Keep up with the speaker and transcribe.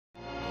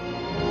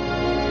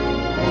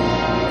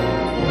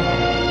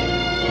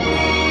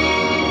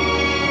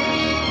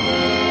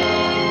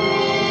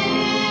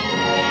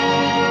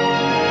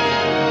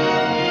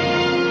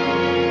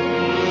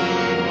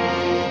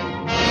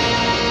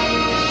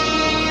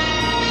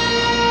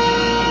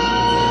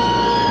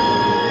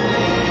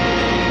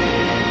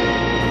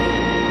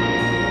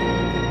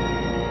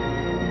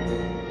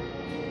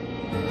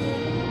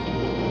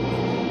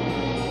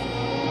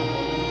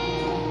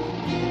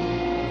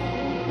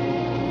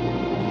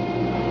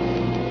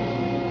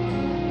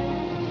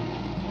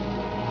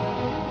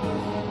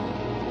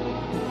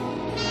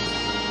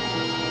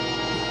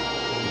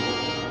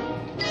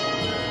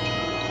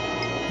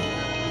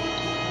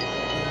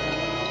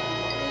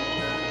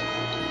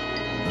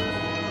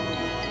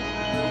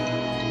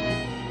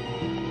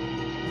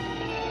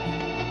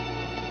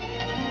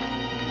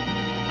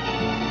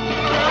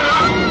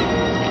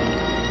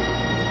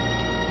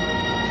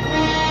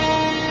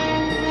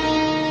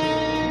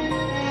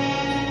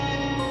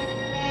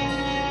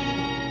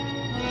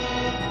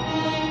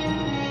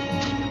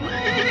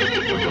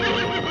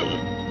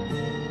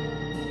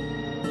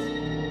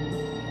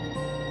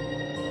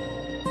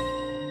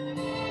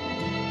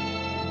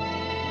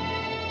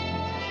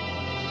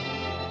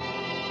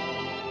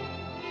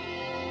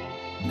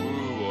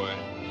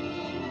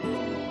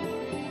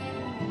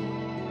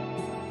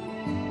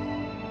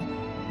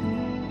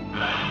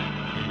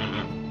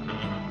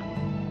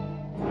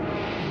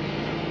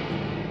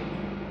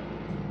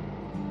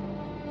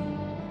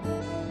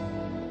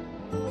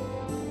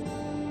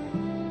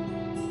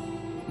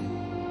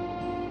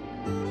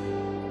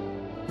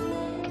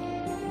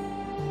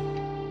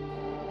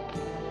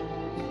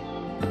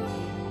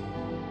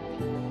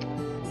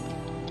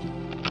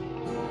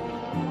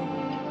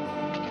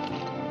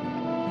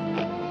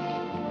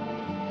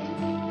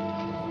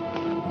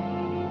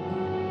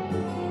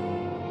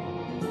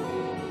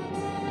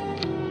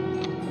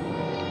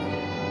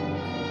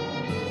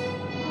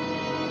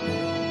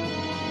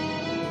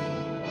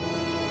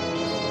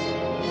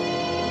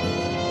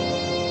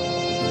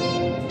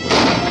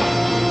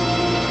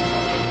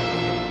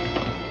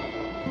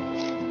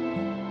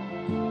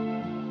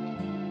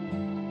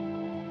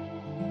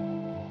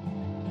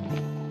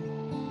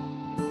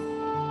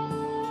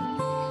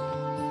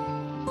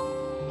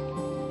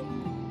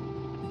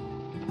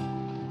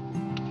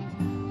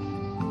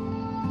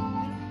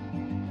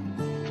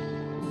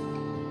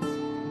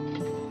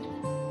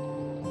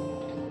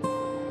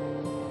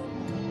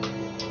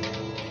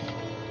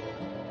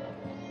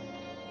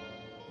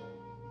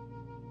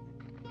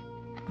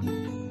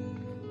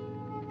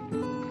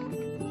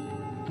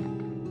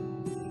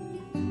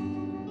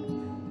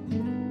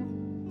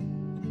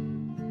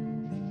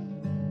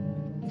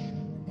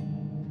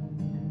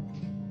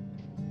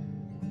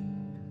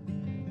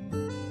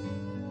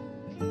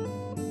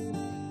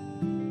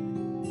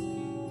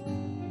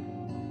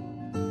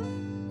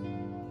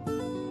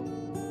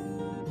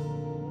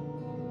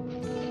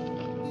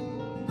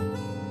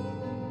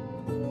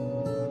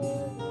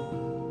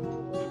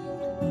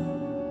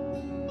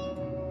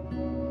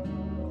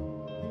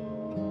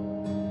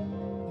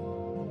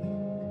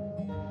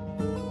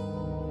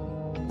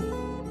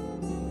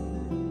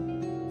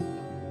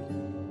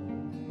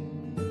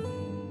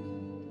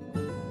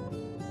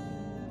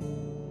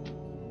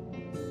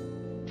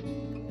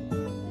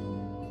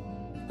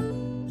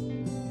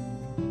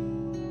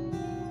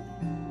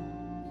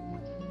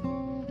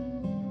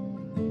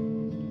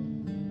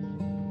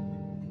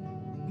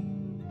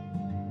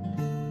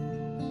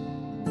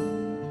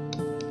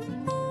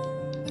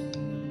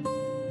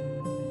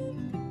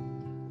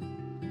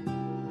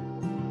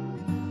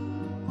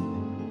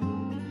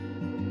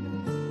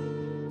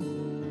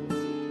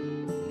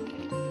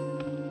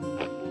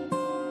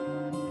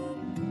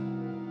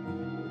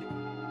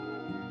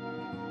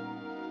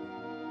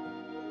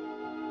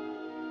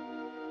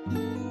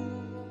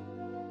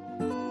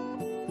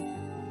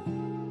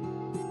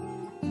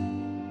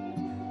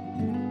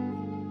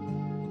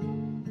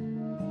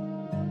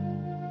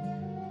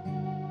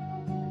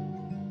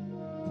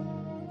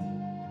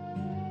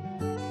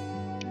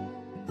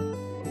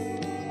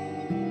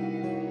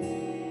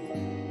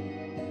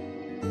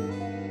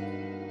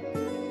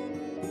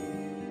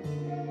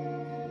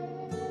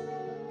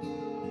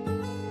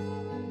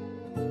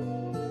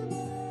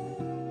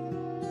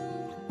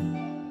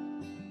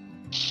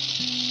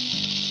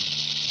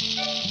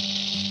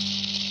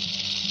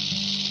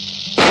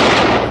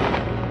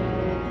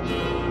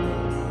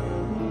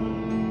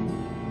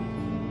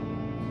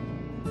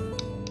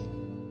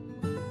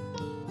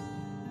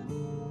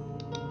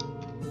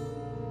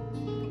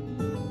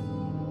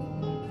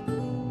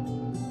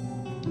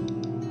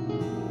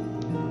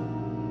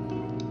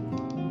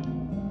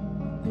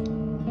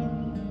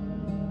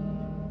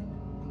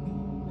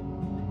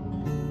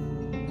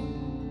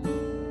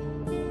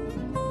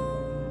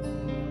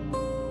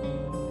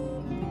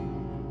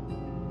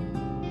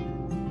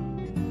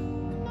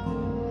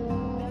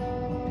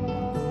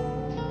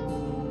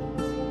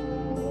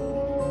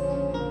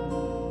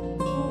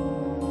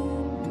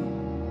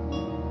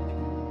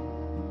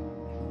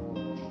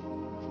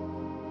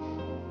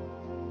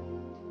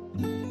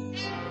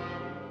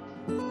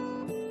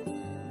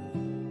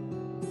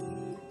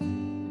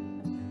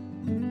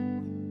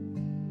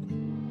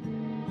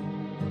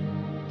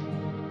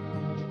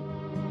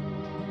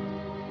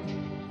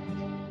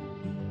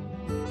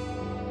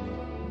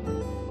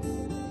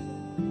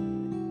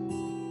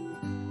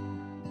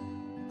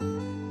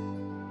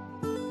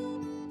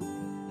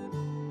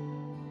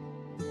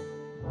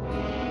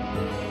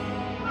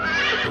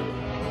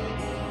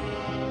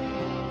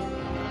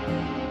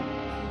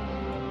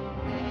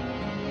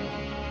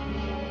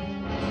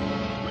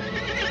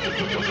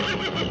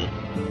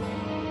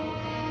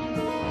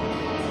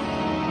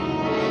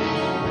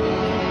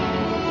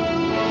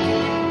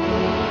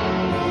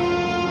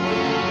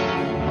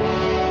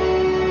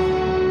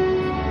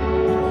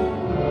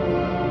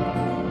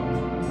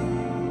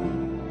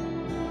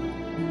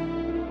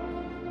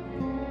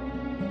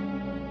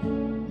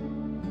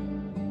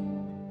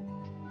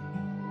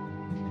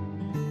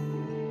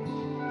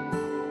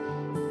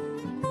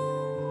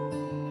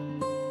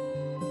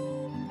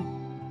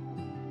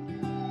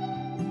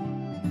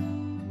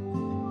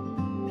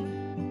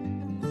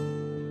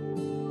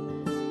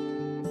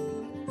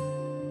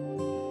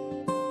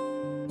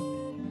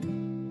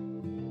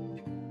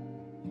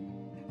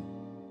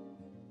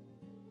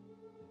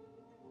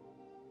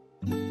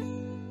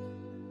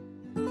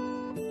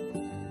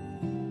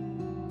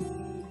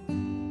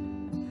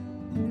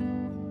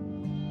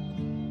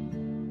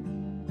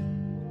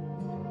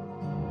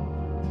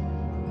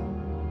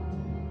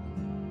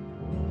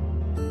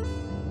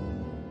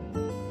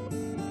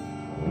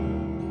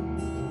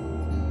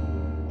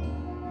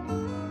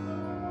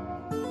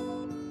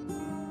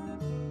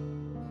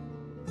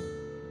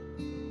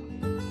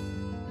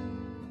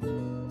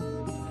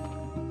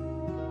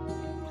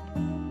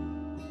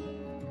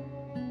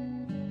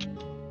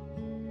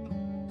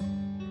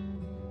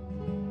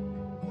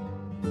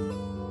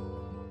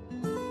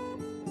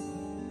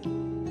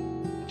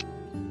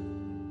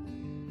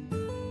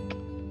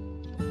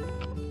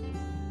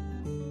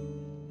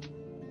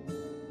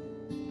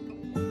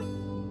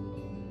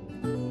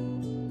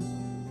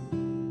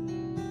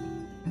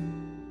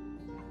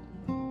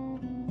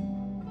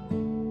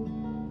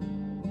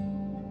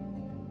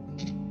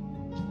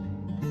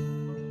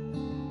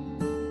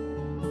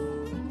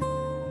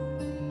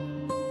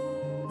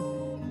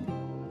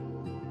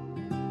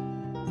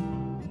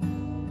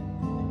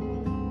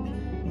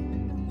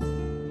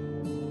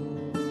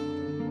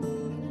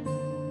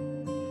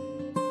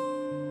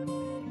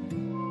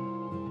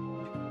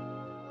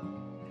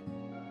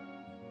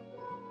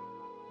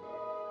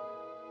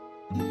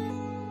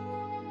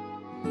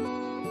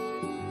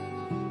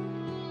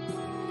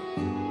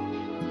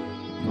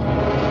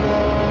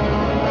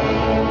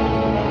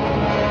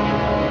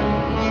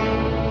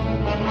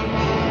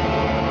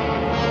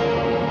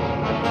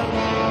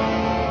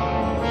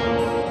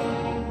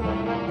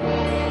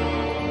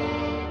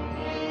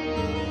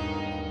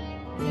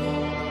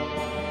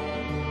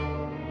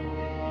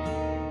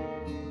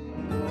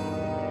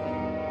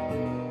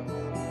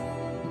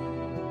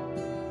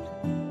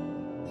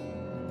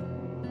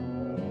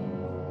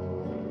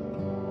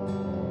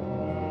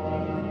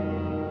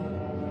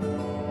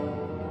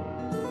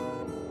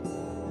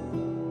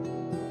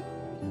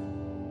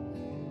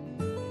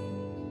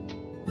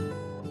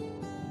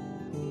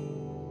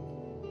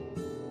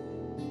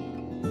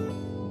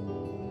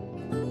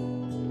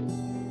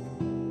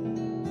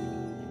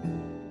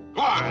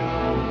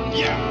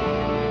Yeah!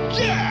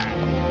 Yeah!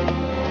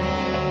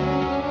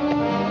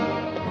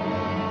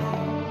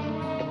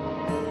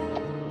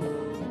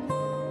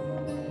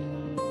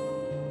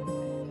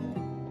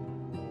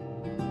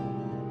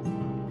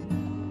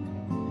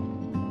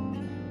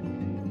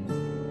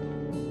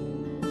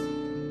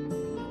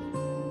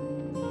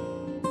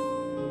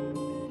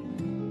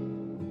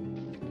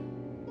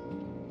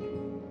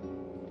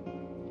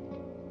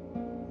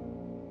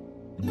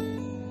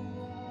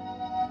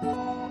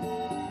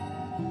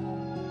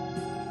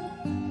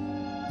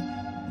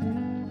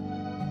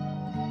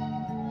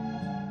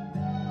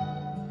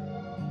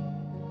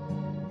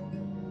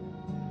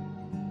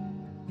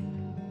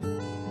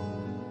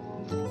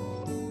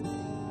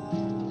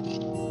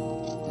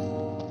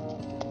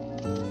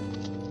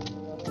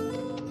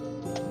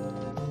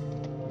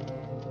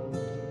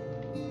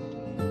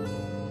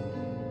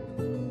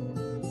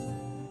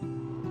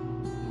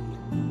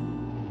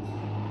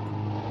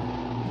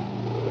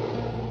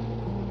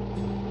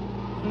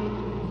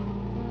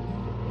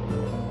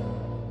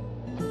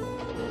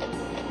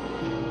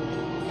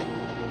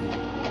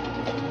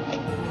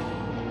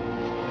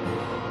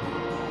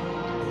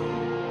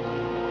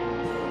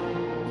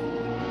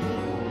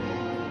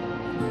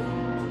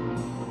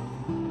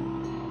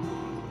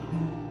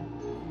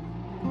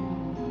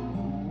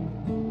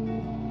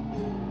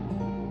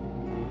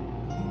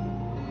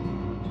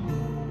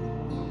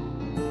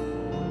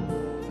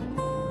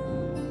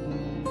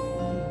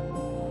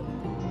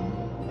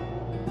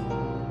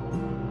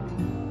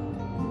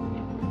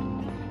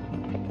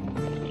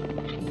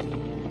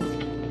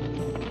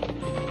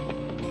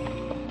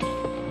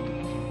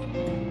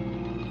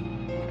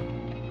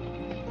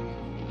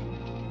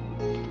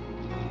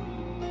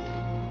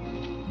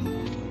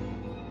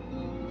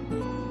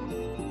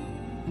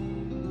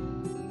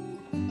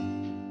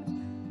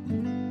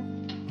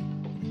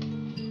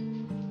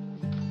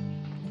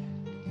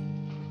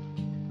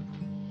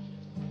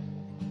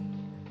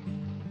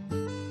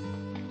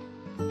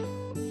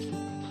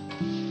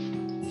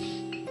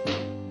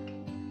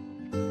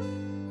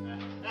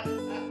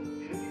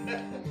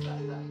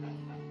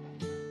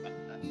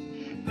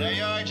 There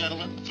you are,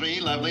 gentlemen. 3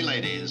 lovely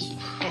ladies.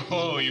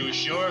 Oh, you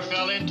sure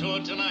fell into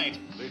it tonight.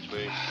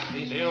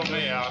 Deal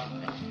me out.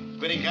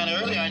 Quitting kind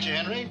of early, aren't you,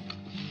 Henry?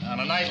 On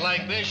a night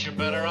like this, you're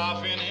better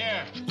off in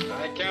here.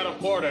 I can't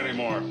afford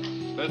anymore.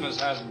 Business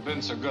hasn't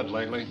been so good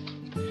lately.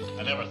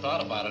 I never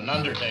thought about an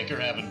undertaker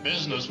having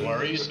business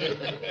worries.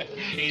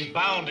 He's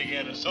bound to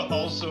get us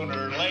all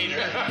sooner or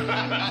later.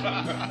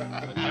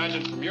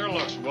 Judging from your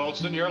looks,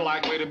 Wilson, you're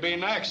likely to be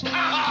next.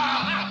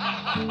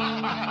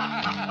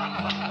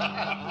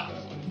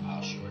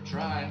 I'll sure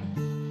try.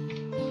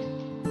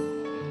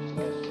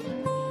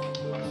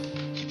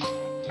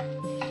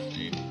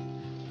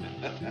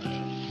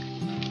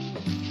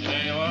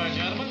 There you are,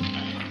 gentlemen.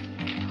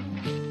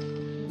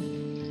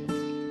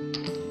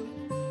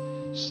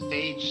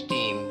 Stage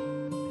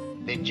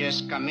team. They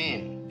just come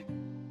in.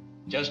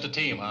 Just a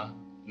team, huh?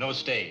 No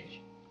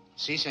stage.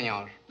 Si,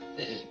 senor.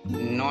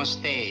 No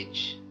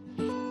stage.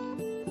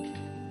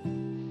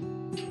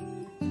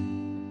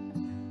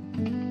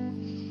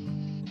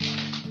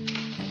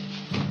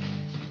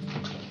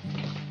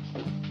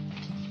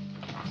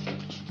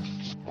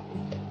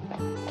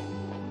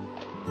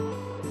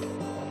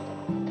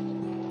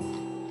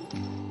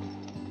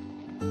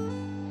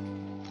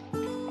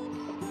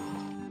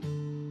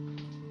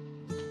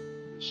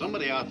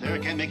 Somebody out there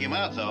can't make him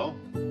out, though.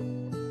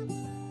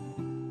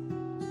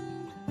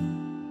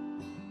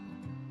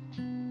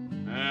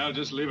 Well,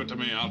 just leave it to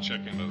me. I'll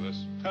check into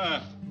this.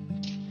 Well,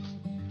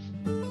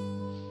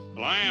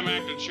 I am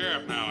acting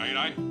sheriff now, ain't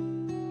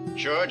I?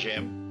 Sure,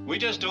 Jim. We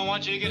just don't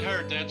want you to get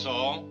hurt, that's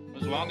all.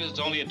 As long as it's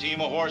only a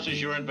team of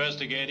horses you're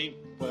investigating,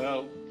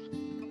 well...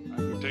 I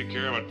can take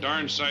care of a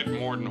darn sight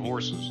more than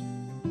horses.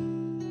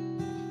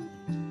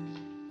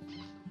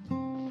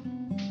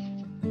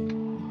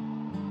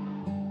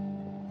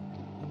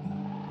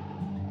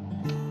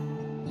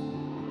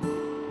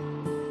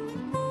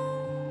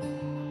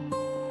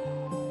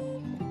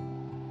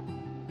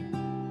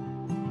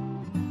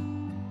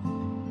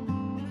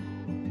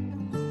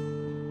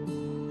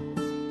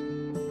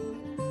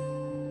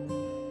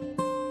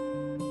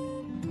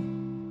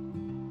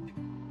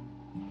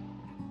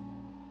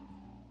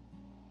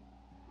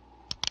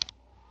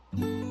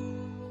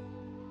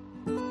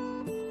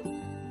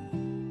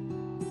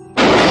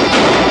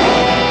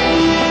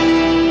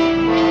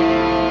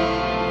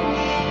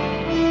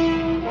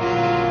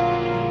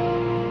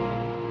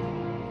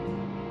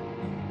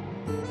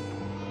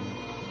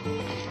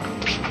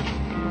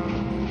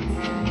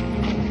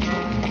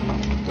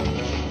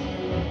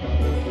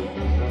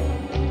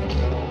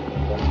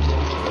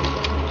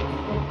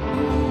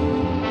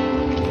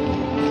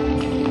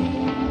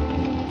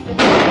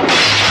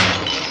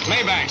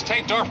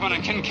 Take Dorfman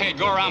and Kincaid,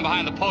 go around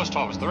behind the post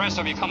office. The rest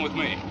of you come with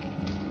me.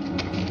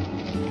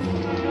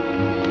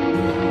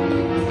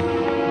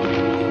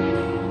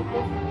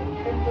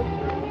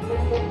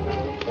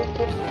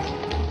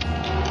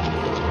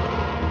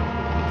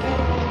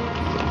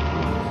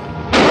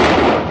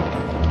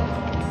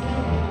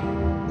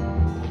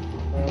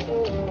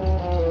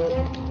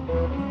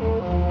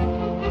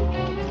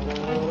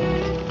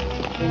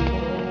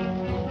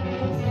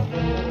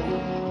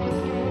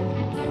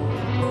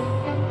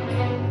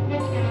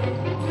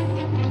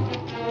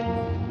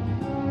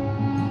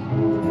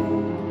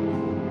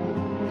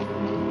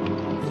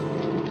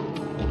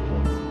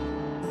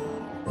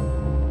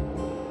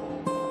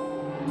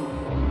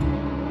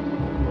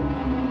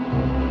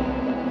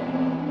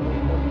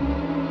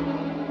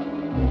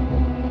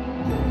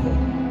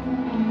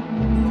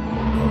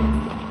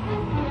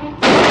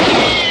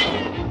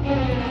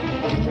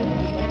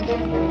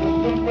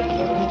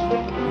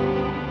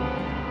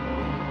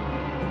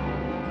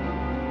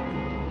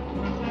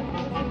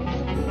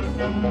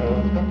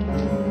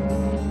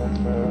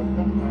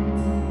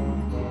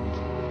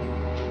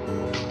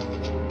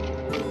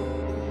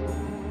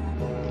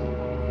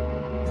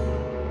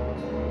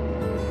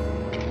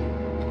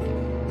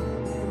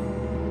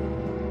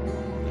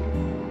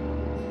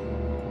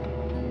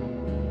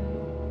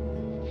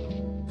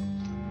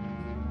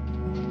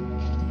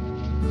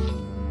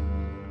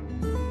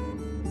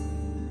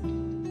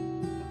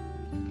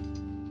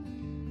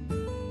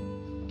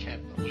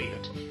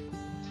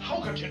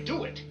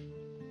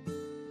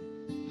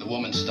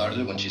 Started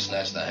it when she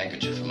snatched the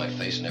handkerchief from my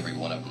face, and every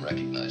one of them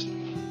recognized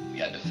me. We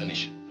had to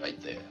finish it right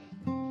there.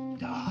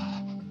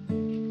 Ah.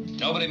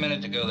 Nobody meant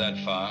it to go that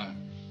far,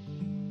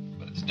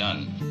 but it's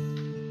done.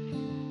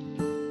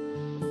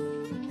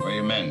 Where are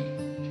your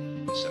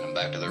men? I sent them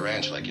back to the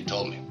ranch like you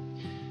told me.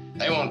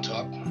 They won't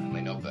talk.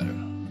 They know better.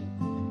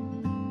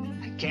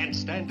 I can't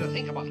stand to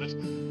think about it.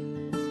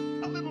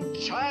 A little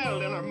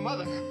child and her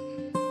mother.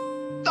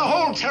 The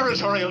whole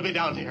territory will be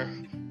down here.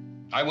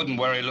 I wouldn't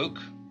worry, Luke.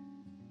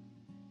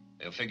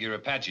 They'll figure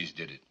Apaches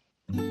did it.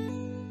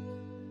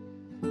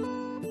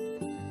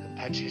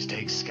 Apaches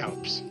take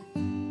scalps.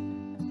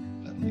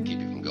 Nothing to keep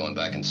you from going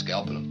back and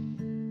scalping them.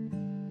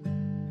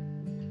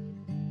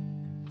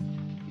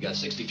 You got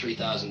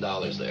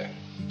 $63,000 there.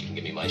 You can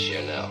give me my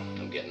share now.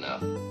 I'm getting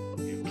out.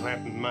 You're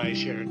planting my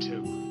share,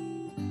 too.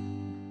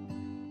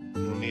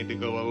 You'll need to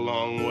go a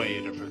long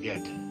way to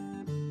forget.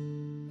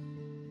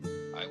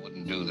 I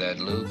wouldn't do that,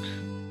 Luke.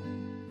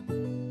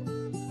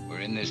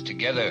 We're in this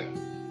together.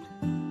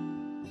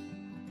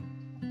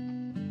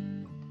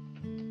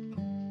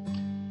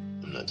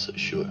 Not so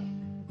sure.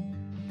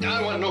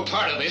 I want no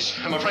part of this.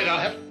 I'm afraid I'll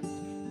have...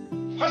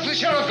 What's the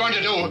sheriff going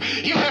to do?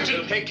 You have to...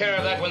 We'll take care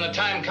of that when the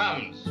time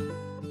comes.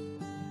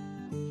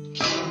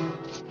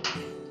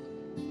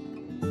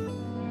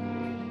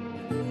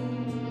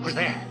 Who's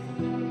there?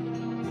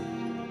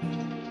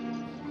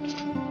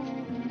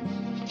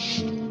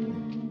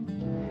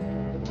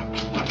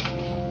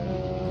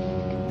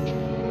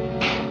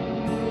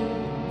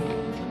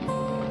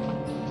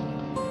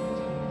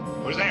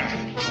 Who's there?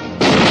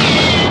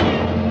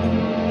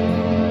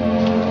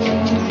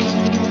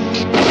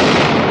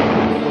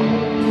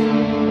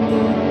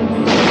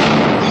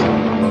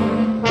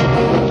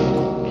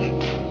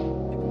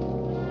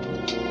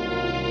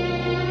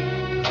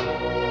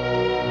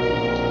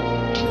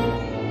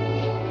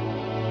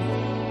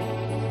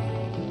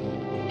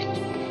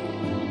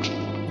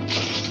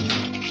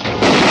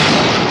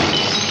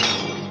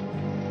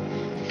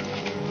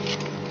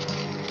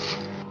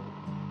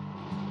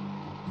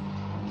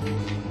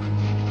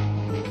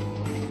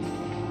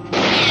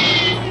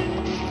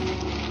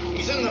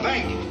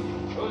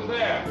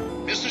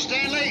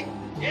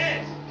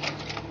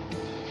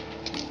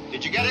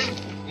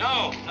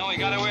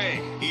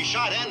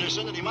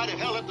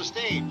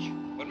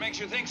 What makes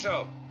you think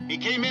so? He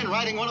came in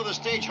riding one of the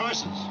stage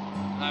horses.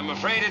 I'm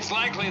afraid it's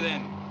likely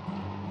then.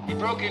 He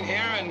broke in here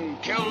and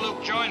killed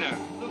Luke Joyner.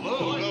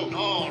 Luke?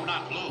 No,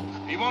 not Luke.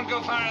 He won't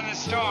go far in this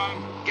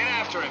storm. Get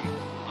after him.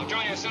 I'll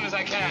join you as soon as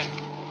I can.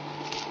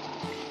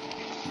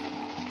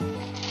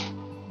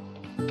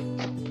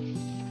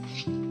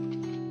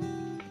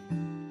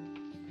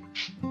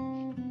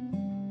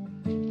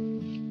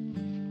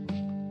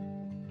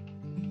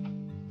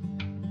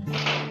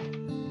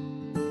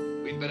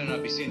 Better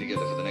not be seen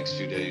together for the next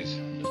few days.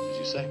 Just as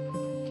you say.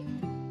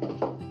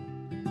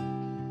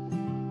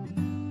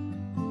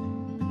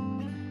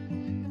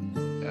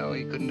 No,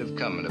 he couldn't have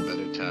come at a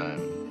better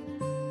time.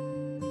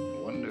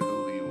 I wonder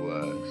who he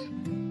was.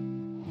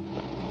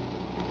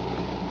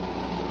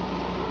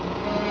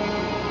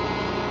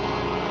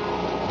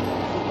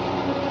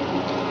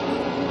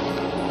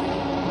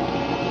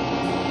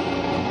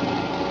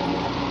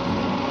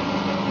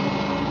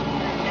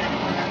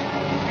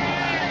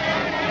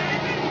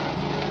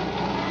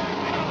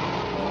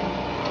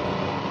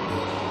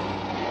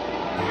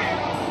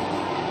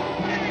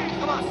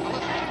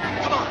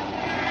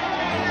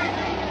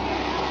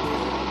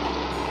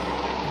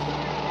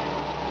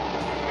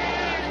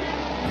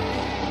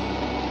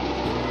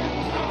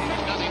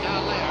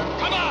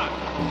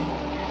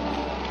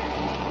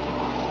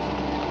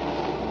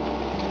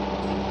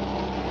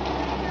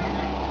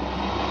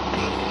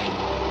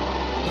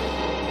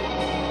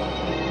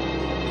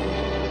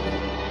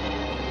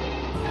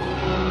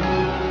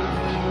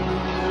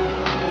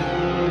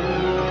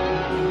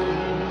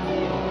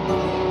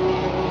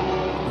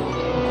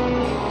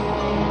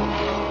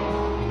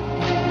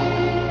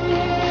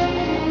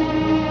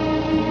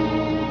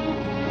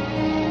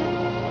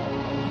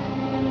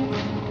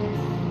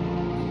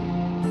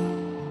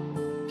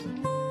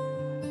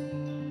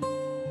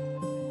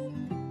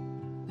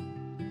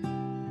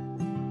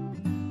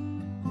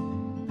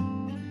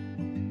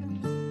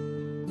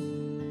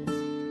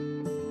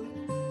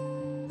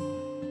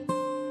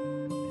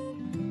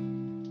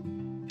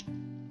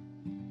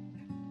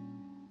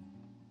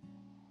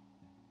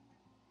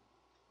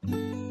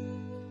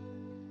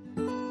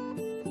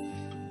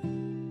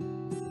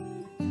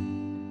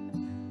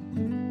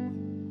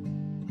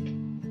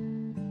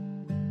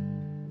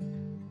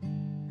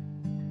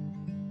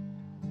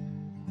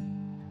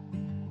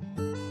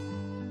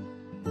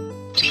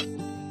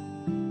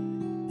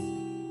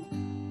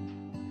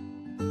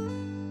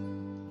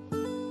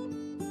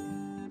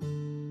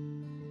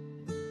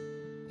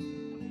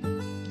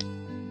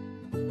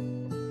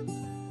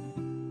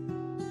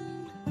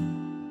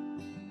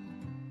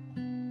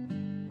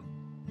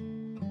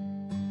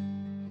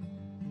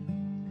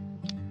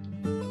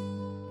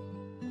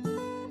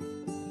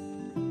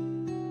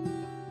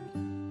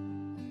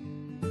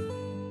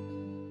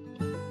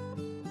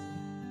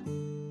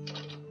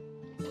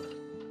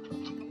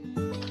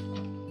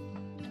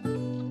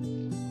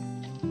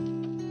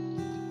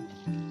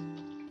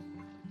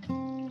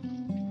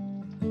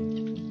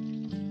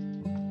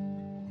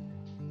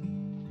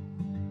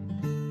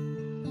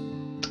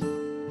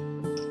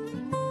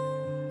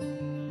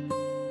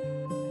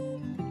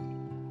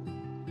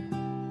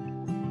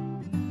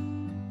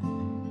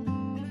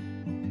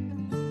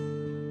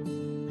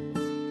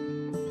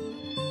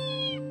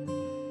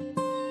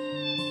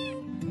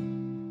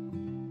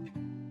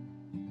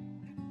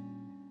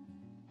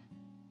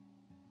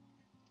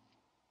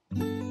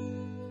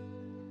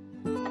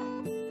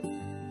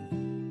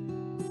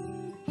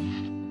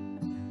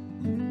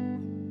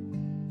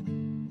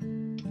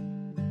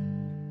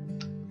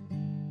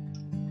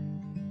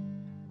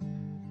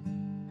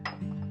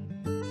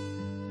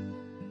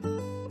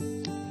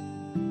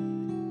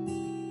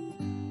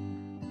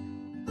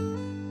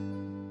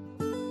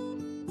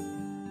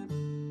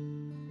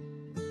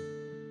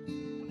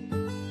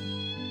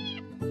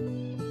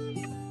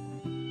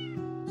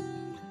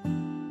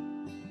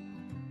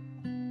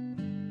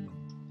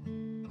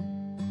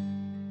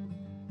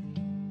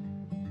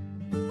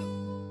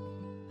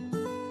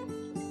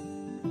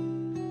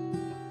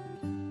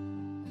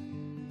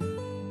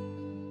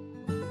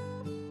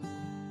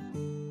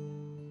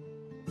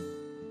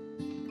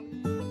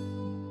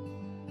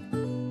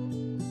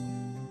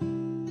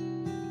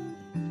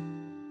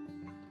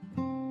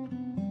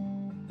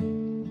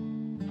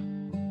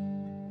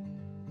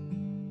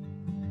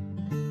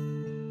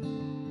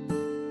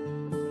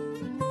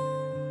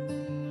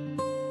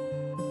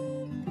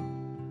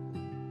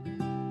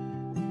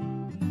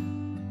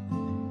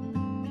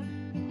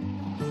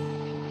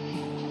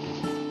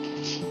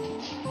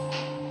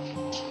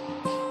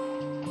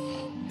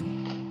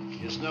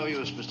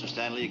 use, Mr.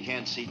 Stanley. You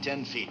can't see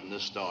 10 feet in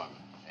this storm.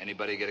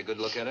 Anybody get a good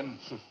look at him?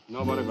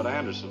 Nobody but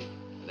Anderson.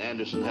 And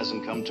Anderson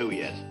hasn't come to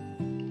yet.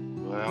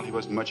 Well, he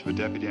wasn't much of a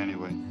deputy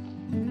anyway.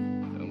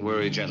 Don't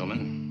worry,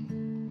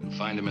 gentlemen. We'll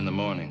find him in the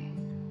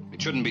morning.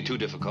 It shouldn't be too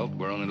difficult.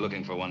 We're only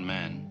looking for one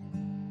man.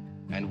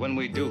 And when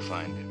we do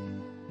find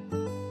him,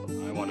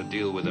 I want to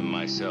deal with him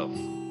myself.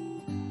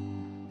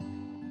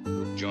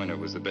 Joyner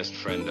was the best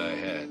friend I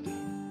had.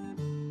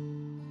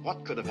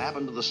 What could have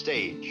happened to the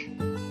stage?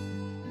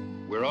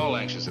 We're all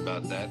anxious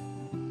about that.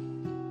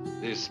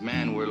 This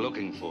man we're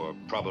looking for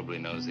probably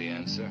knows the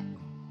answer.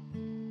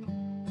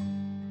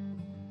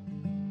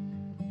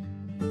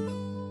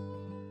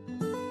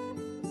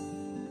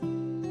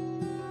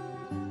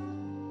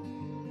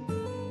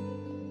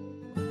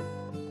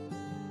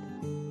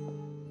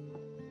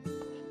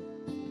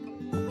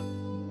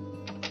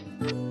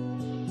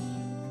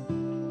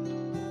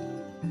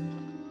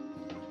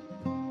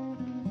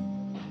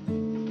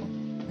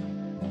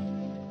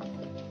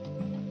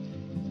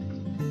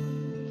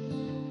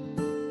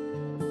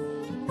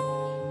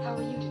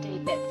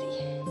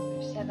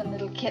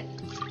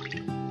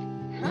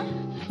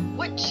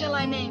 What shall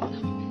I name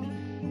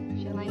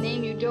them? Shall I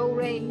name you Do,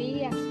 Re,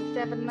 Mi after the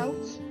 7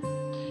 notes?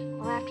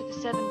 Or after the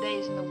 7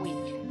 days in the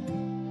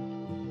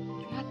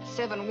week? Not the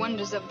 7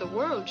 wonders of the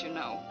world, you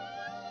know.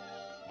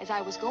 As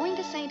I was going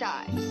to St.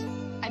 Ives,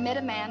 I met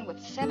a man with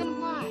 7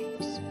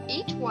 wives.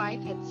 Each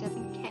wife had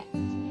 7 cats.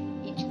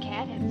 Each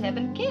cat had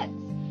 7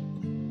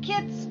 kids.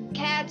 Kids,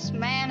 cats,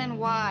 man, and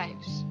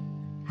wives.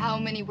 How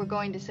many were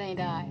going to St.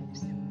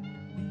 Ives?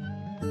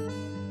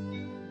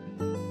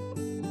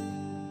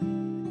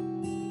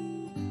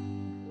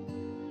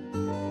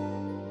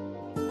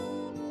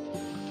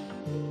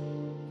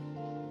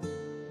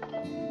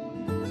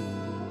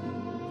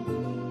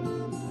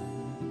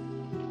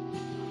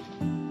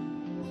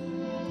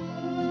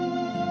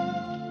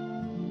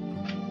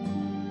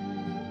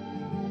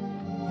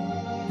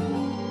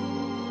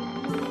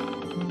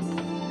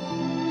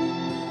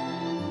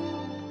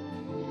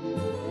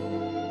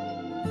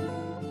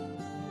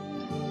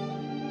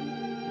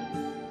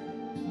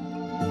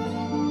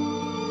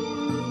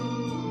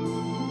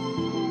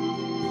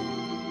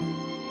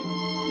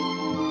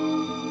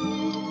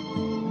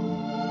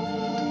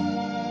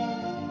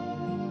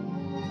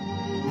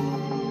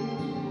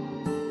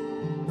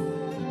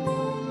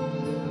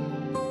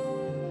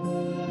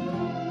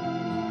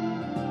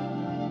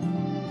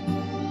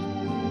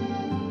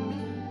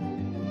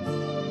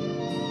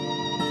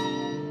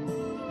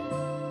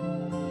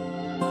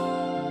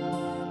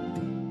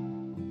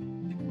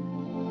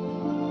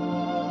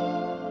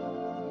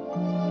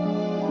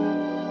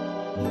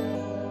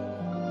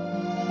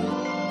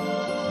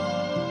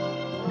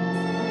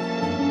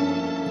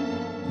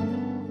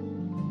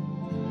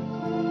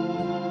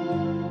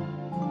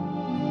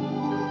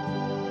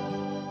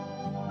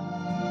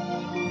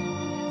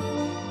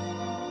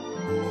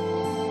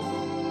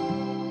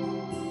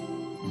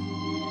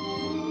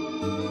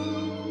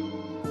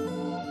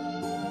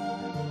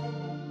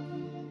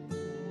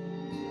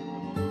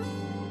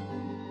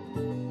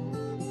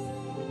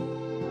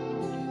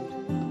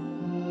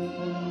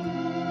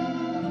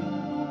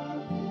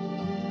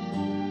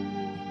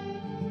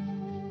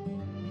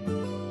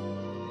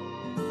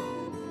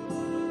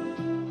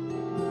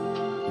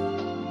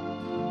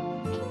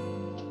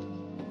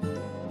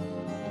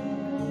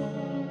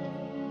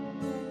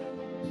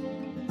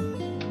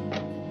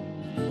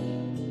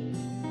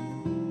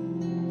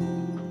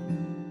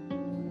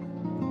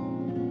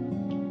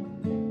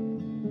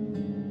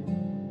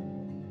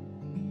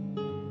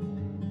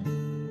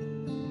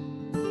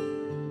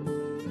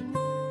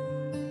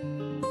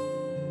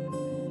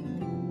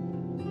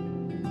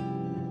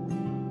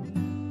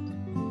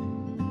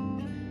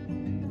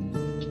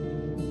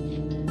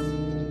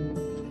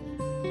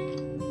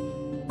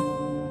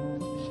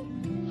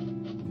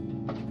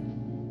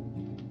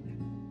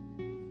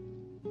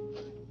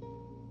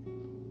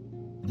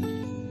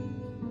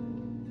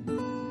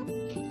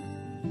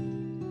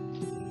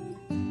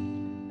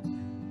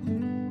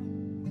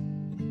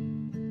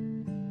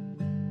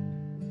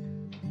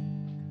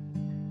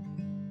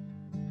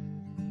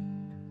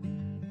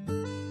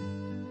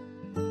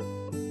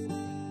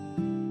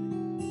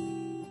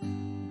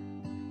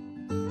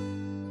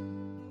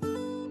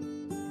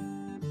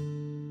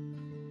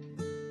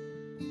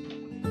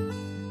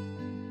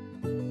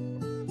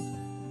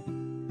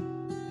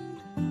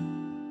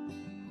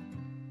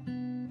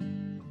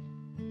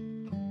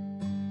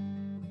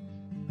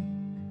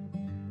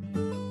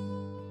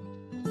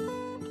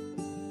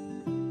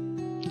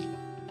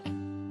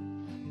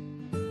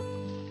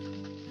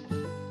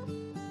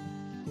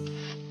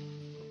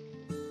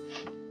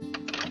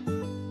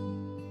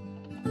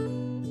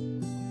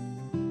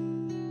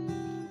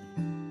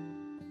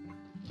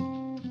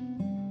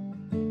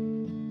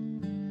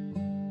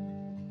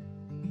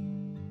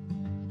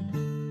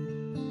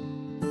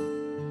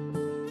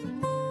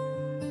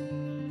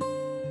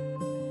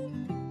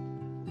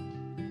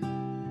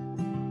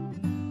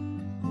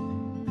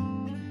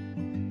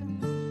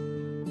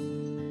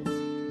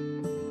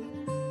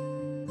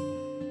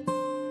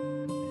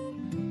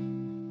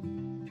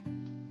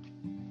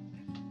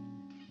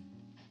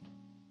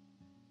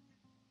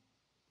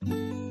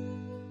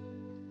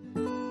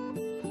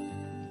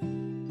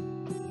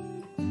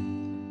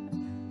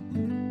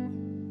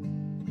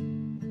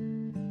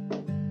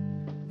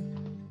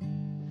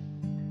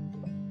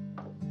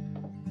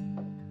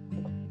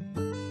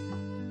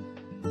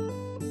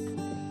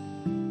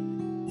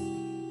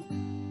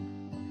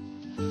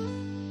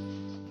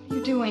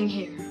 you doing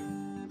here?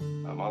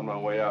 I'm on my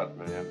way out,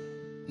 ma'am.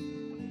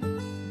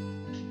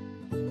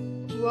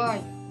 Who are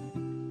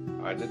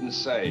you? I didn't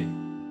say.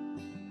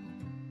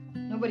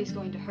 Nobody's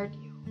going to hurt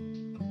you.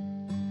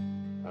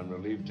 I'm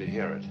relieved to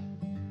hear it.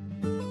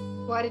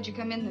 Why did you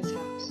come in this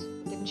house?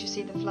 Didn't you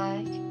see the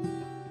flag?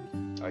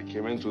 I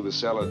came in through the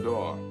cellar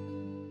door.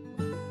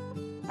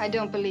 I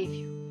don't believe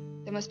you.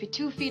 There must be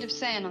 2 feet of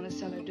sand on the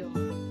cellar door.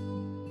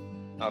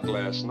 Not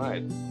last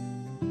night.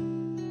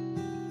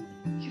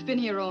 You've been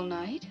here all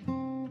night?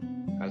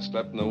 I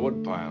slept in the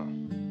woodpile.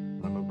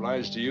 I'm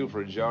obliged to you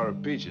for a jar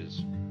of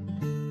peaches.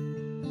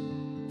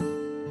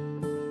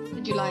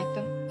 Did you like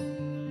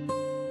them?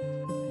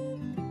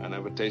 I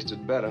never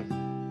tasted better.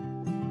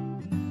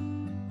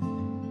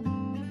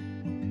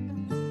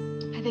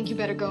 I think you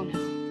better go now.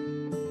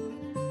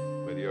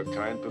 With your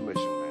kind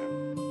permission, ma'am.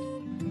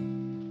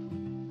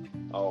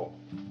 Oh.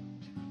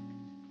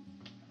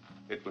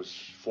 It was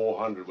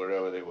 400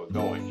 wherever they were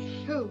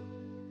going. Who?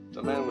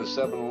 The man with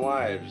 7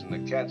 wives and the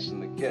cats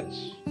and the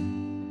kids.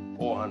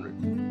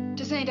 400.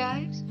 To St.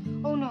 Ives?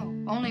 Oh, no,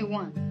 only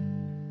 1.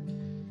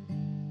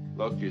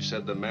 Look, you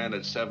said the man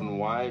had 7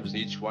 wives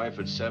and each wife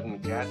had 7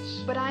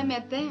 cats? But I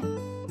met them.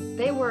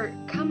 They were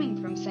coming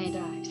from St.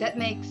 Ives. That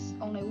makes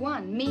only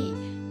 1, me,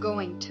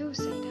 going to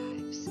St.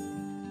 Ives.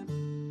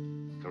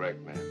 Correct,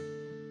 ma'am.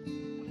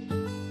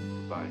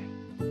 Goodbye.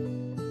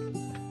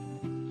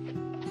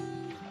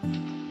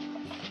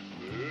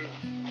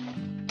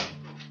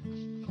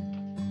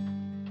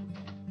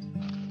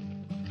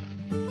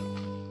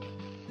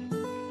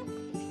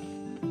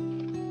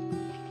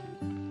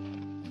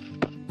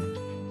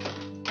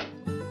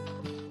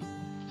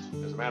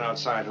 There's a man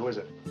outside. Who is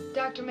it?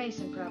 Dr.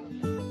 Mason, probably.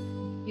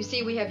 You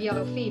see, we have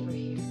yellow fever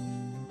here.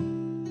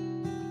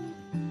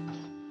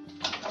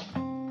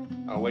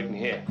 I'll wait in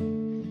here.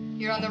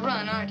 You're on the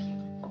run, aren't you?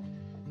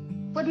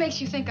 What makes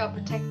you think I'll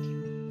protect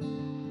you?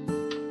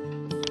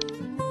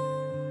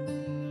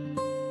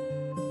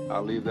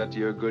 I'll leave that to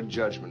your good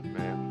judgment,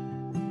 ma'am.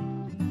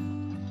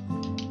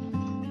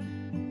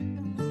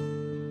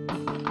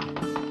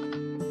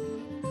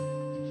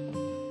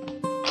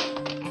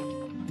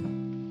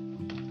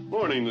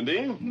 Morning,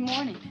 Nadine. Good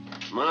morning.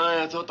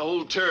 My, I thought the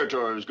whole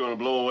territory was going to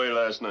blow away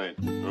last night.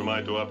 Or am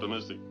I too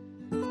optimistic?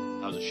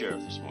 How's the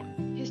sheriff this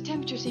morning? His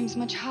temperature seems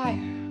much higher.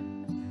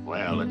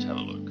 Well, let's have a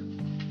look.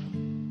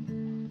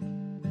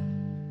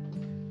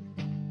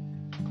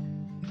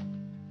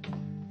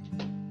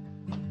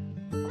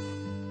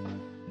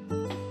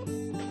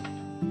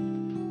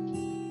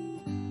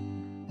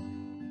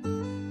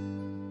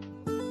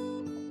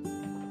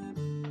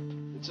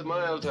 It's a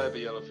mild type of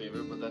yellow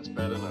fever, but that's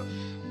bad enough.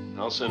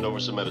 I'll send over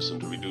some medicine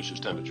to reduce his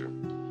temperature.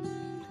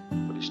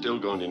 But he's still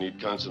going to need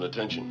constant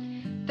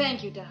attention.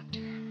 Thank you, Doctor.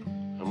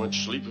 How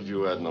much sleep have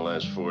you had in the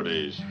last 4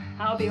 days?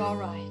 I'll be all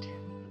right.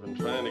 I've been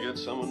trying to get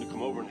someone to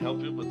come over and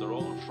help you, but they're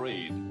all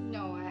afraid.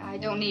 No, I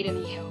don't need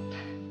any help.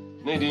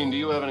 Nadine, do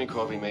you have any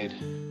coffee made?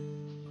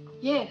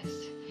 Yes.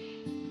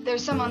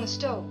 There's some on the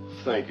stove.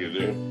 Thank you,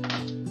 dear.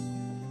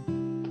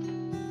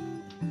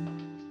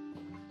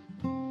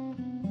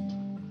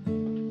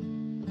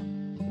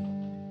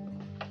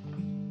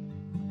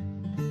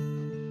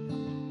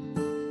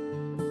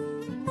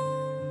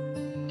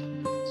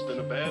 It's been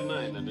a bad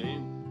night,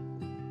 Nadine.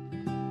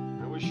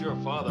 I wish your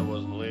father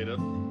wasn't laid up.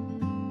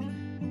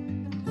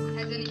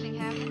 Has anything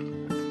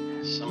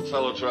happened? Some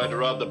fellow tried to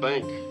rob the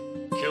bank.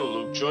 Killed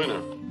Luke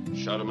Joyner.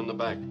 Shot him in the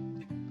back.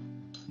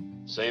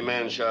 Same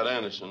man shot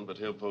Anderson, but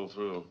he'll pull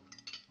through.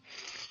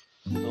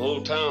 The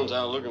whole town's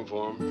out looking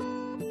for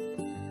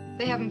him.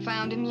 They haven't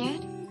found him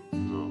yet?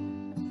 No.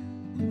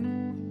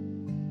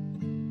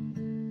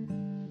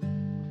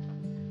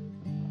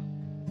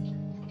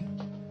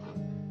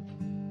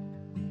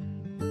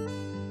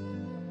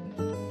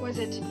 Was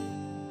it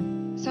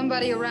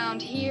somebody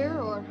around here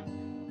or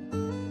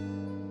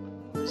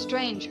a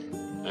stranger?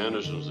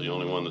 Anderson's the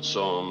only one that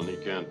saw him, and he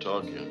can't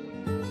talk yet.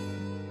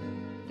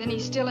 Then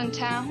he's still in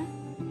town?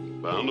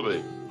 Bound to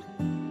be.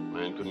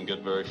 Man couldn't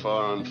get very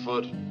far on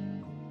foot.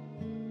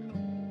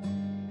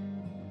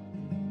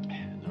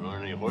 And there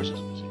aren't any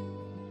horses missing.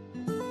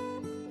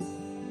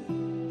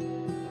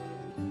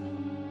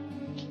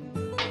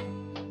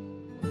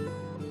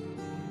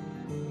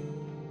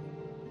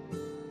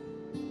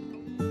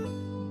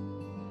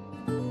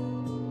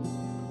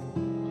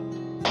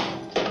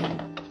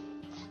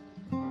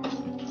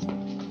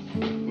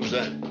 Who's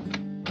that?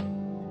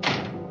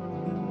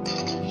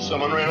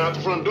 Someone ran out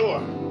the front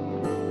door.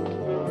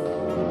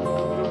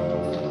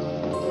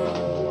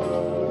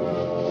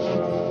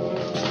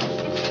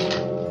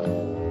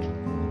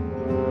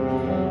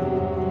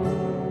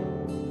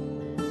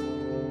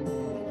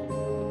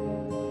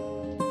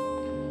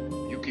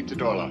 You keep the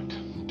door locked.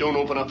 Don't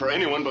open up for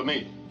anyone but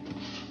me.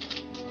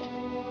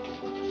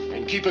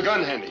 And keep a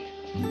gun handy.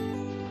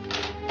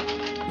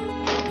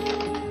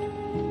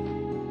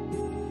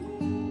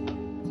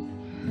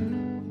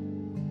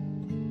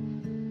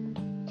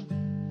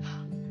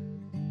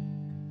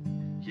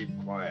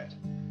 Keep quiet.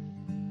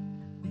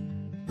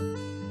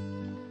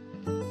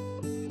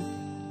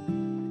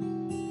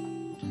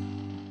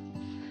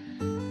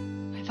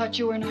 thought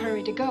you were in a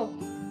hurry to go.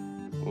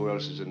 Who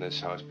else is in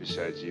this house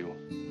besides you?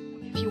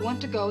 If you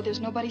want to go, there's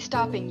nobody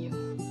stopping you.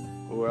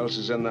 Who else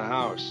is in the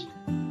house?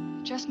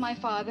 Just my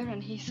father,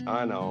 and he's...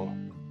 I know.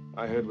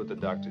 I heard what the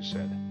doctor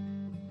said.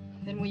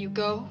 Then will you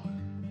go?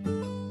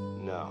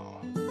 No.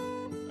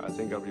 I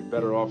think I'll be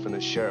better off in the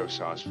sheriff's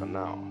house for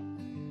now.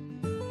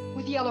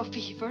 With yellow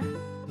fever?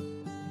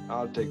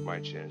 I'll take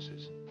my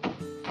chances.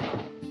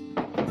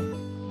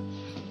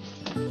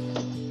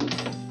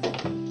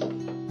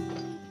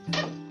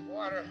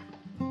 Water.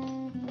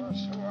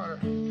 Lots of water.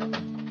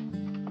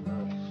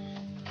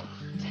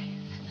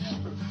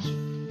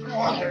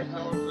 Water.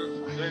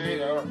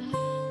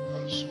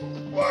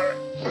 Water.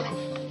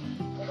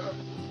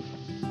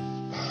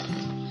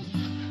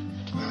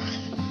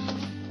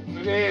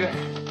 Need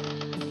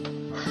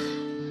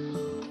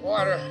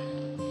water.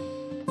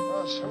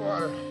 Lots of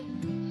water.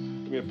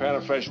 Give me a pan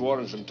of fresh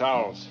water and some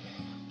towels.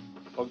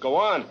 Oh, go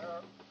on.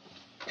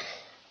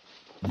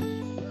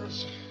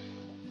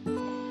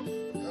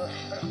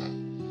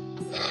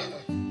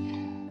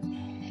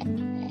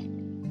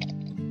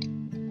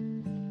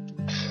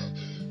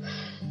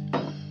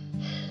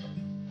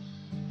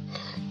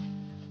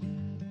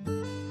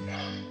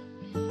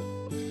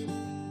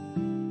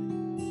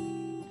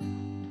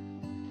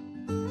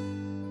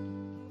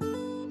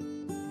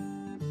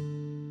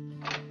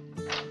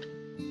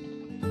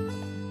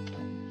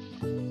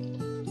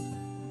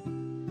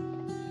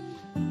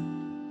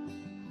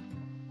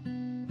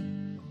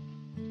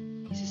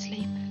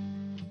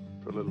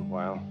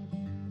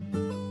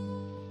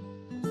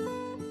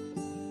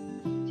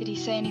 Did he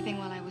say anything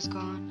while I was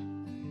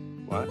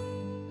gone? What?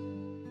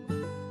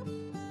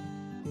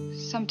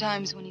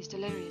 Sometimes when he's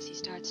delirious, he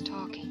starts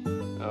talking.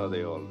 Oh,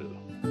 they all do.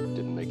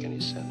 Didn't make any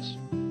sense.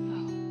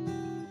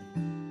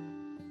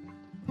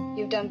 Oh.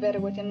 You've done better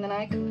with him than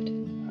I could.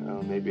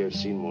 Well, maybe I've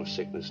seen more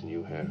sickness than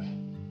you have.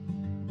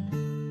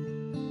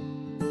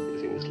 You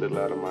think it's a little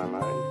out of my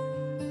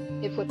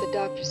line? If what the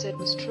doctor said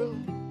was true.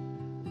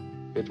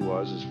 It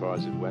was, as far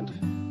as it went.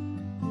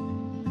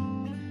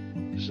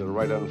 This is a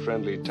right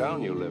unfriendly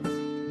town you live in.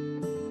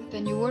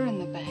 Then you were in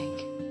the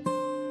bank.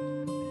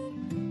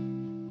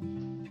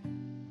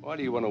 Why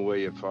do you want to wear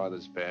your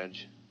father's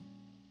badge?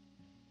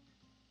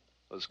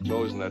 Those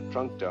clothes in that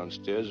trunk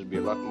downstairs would be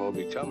a lot more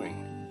becoming.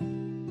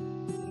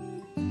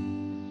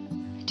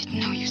 I didn't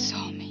know you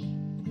saw me.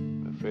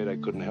 I'm afraid I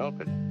couldn't help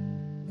it.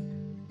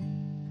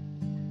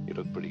 You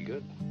look pretty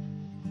good.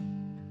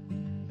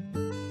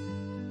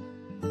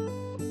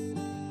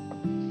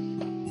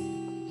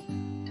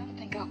 Don't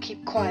think I'll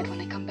keep quiet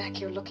when I come back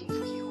here looking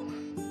for you.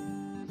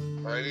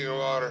 I need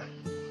water.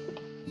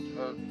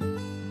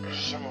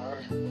 Some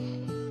water.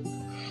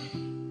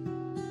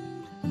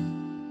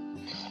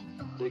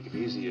 Take it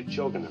easy, you're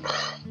choking him.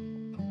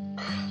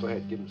 Go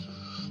ahead, give him some.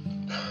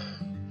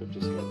 Lift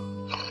his head.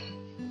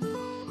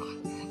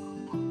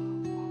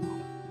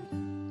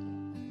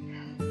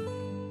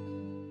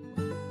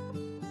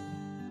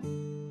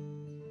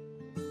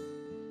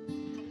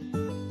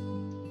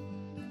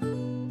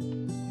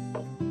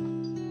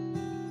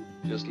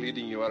 Just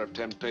leading you out of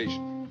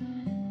temptation.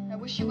 I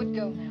wish you would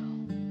go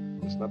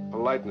now. It's not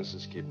politeness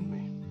that's keeping me.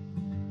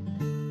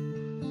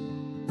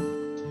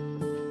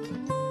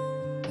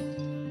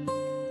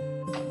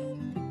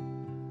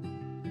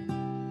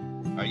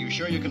 Are you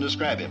sure you can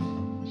describe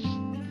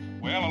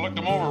him? Well, I looked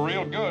him over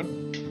real good.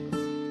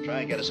 Try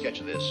and get a sketch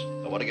of this.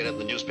 I want to get it in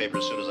the newspaper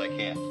as soon as I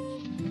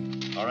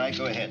can. All right,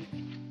 go ahead.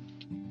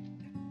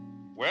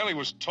 Well, he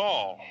was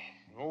tall.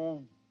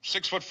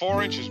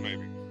 6'4"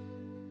 maybe.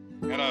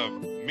 Had a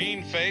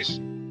mean face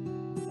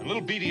and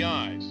little beady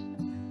eyes.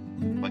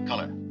 What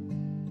color?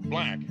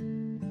 Black.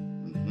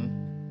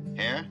 Mm-hmm.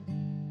 Hair?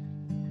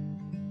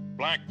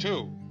 Black,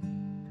 too.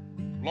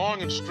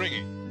 Long and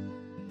stringy.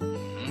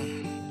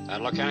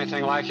 That look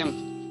anything like him?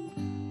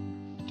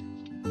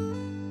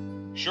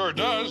 Sure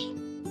does.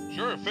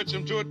 Sure fits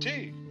him to a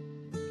T.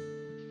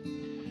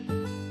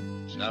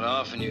 It's not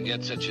often you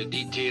get such a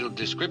detailed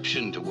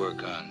description to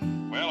work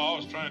on. Well, I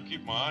always try and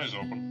keep my eyes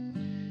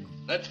open.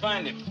 Let's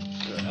find him.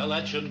 Well,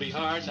 that shouldn't be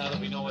hard now that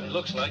we know what he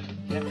looks like.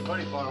 Can't be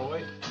very far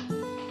away.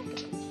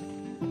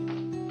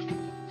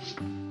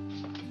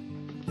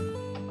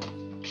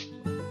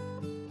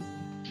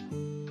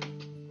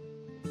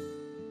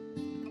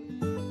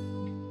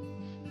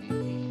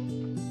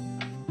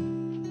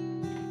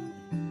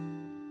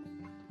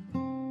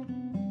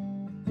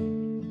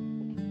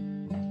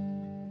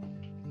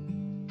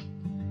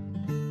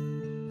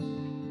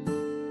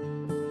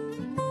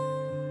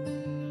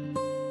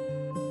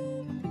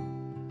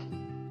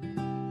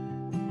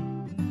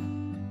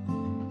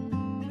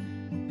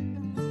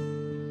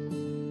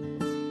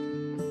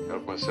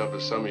 Myself to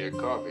some of your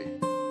coffee.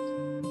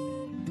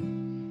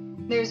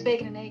 There's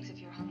bacon and eggs if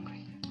you're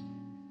hungry.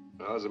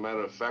 Well, as a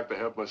matter of fact, I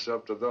helped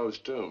myself to those,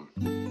 too.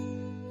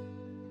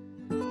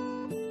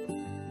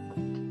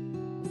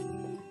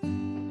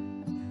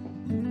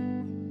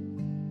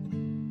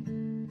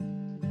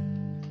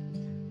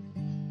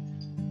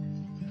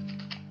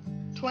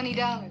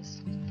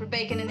 $20 for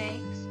bacon and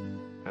eggs.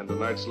 And a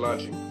night's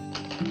lodging.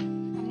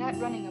 I'm not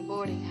running a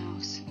boarding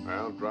house.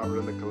 Well, drop it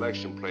in the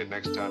collection plate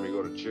next time you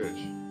go to church.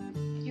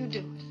 You do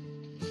it.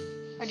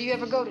 Or do you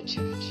ever go to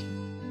church?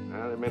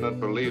 Well, they may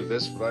not believe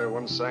this, but I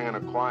once sang in a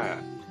choir.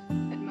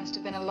 It must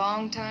have been a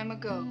long time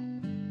ago.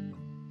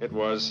 It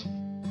was.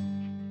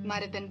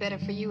 Might have been better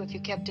for you if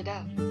you kept it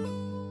up.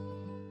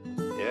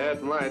 Yeah,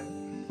 it might.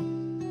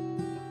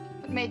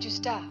 What made you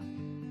stop?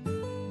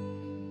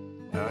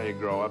 Now you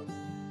grow up.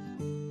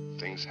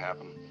 Things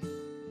happen.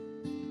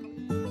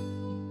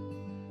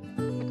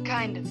 What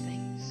kind of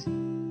things?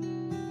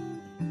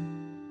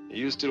 Are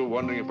you still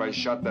wondering if I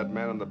shot that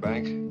man in the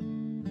bank?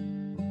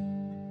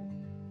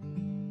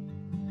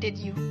 Did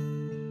you?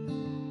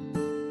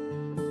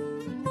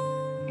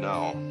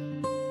 No.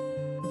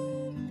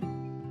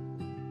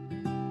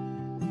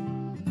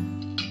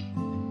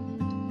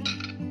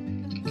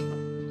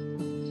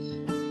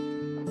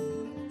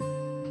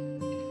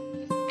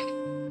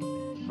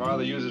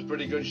 Father uses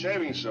pretty good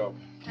shaving soap.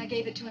 I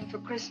gave it to him for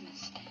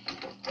Christmas.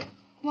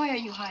 Why are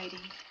you hiding?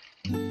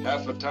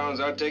 Half the town's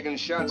out taking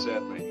shots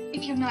at me.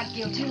 If you're not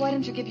guilty, why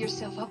don't you give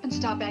yourself up and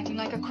stop acting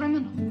like a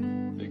criminal?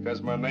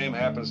 Because my name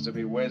happens to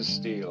be Wes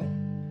Steele.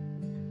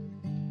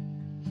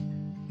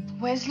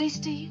 Wesley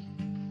Steele?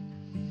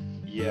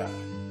 Yeah.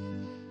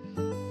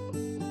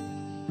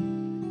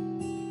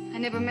 I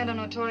never met a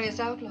notorious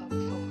outlaw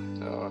before.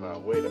 Oh, now,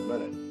 wait a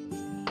minute.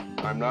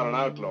 I'm not an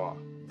outlaw.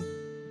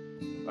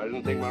 I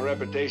didn't think my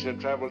reputation had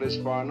traveled this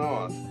far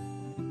north.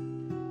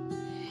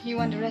 You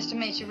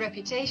underestimate your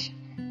reputation.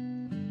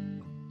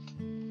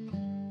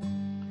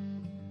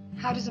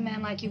 How does a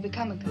man like you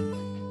become a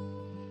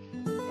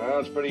gunman? Well,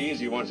 it's pretty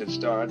easy once it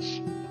starts.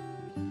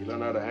 You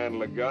learn how to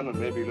handle a gun, and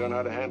maybe you learn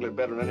how to handle it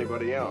better than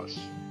anybody else.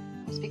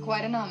 Must be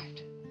quite an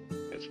art.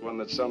 It's one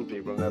that some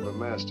people never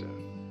master.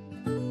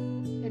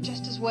 You're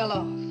just as well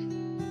off.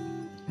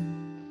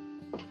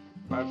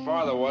 My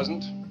father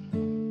wasn't.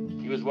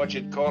 He was what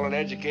you'd call an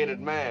educated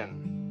man.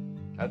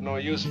 Had no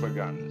use for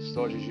guns.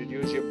 Thought you should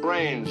use your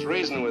brains,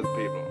 reason with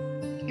people.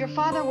 Your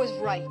father was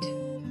right.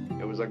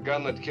 It was a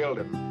gun that killed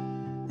him.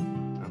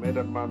 I made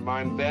up my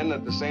mind then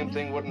that the same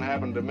thing wouldn't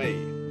happen to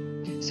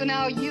me. So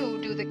now you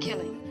do the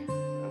killing.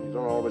 And you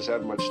don't always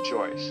have much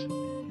choice.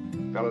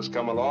 Fellas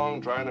come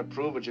along trying to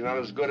prove that you're not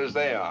as good as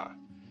they are.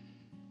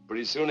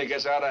 Pretty soon it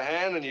gets out of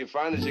hand and you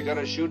find that you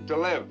gotta shoot to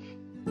live.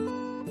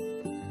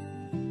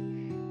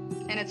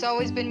 And it's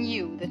always been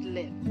you that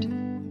lived.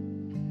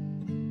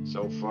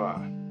 So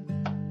far.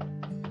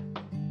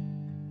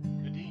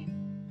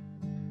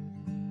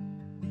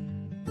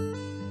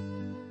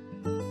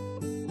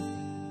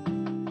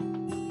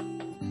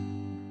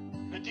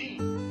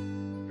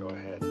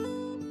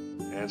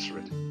 Answer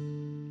it.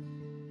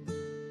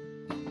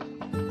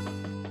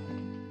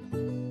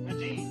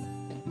 Nadine.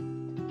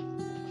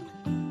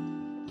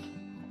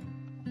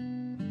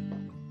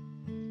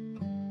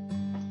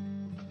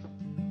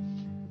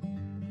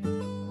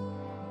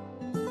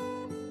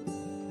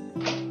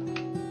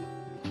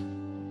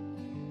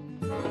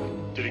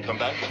 Did he come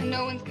back?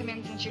 No one's come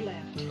in since you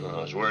left. Oh,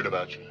 I was worried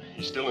about you.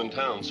 He's still in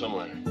town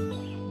somewhere.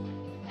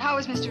 How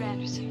is Mr.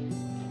 Anderson?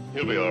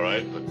 He'll be all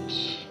right, but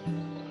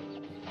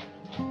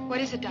What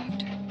is it,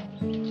 Doctor?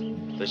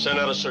 they sent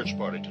out a search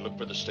party to look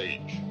for the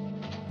stage.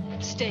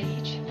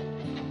 Stage?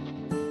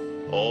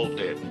 All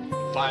dead.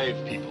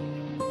 5 people.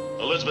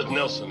 Elizabeth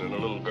Nelson and a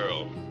little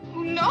girl.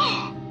 Oh,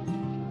 no!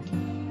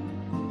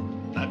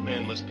 That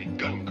man must be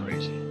gun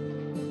crazy.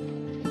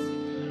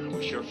 I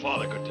wish your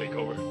father could take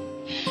over.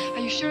 Are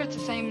you sure it's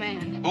the same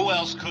man? Who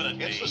else could it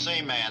be? It's the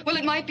same man. Well,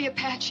 it might be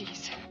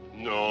Apaches.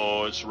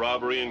 No, it's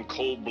robbery and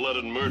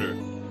cold-blooded murder.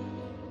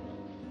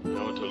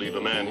 No, to leave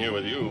a man here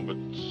with you, but...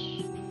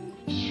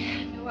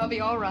 No, I'll be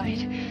all right.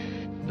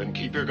 Then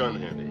keep your gun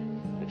handy.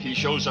 If he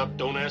shows up,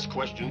 don't ask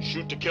questions.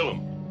 Shoot to kill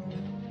him.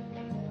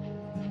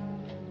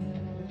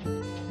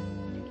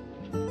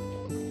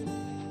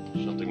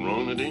 Something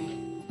wrong,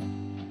 Nadine?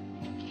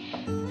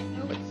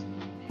 No,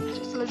 it's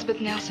just Elizabeth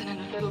Nelson and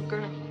her little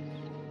girl.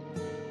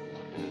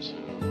 Yes,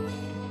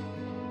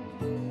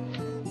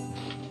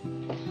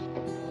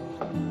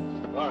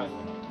 all right.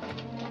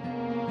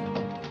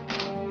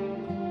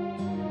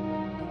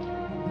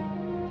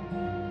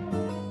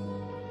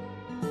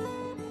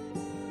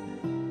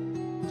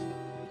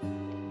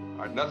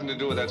 I had nothing to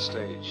do with that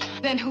stage.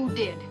 Then who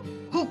did?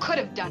 Who could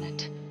have done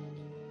it?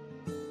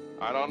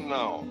 I don't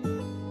know.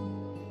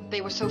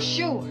 They were so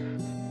sure.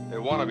 They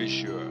want to be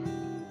sure.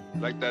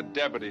 Like that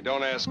deputy,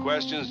 don't ask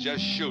questions,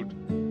 just shoot.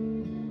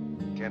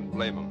 Can't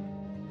blame them.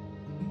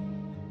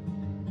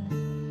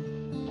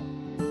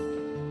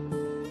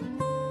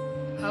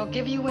 I'll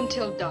give you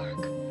until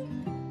dark.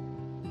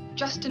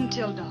 Just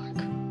until dark.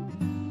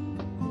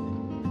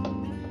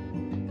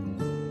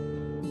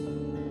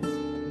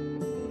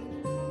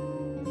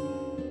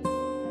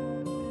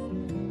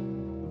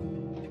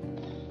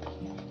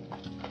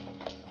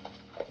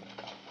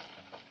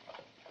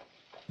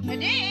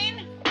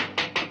 Nadine!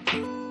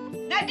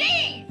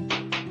 Nadine!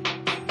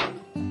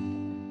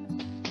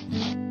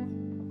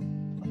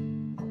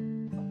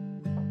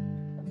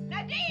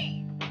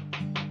 Nadine!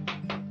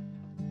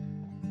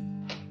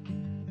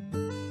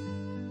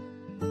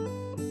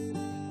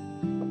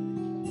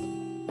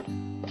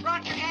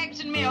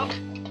 milk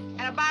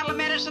and a bottle of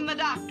medicine the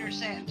doctor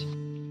sent.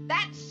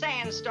 That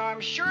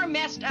sandstorm sure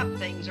messed up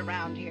things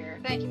around here.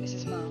 Thank you,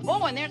 Mrs. Mom.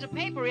 Oh, and there's a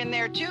paper in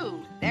there,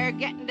 too. They're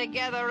getting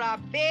together a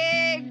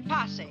big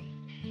posse.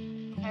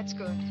 That's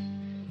good.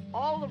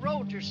 All the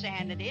roads are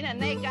sanded in,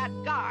 and they got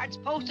guards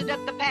posted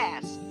at the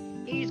pass.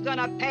 He's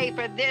gonna pay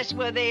for this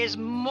with his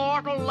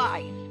mortal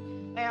life.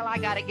 Well, I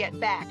gotta get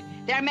back.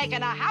 They're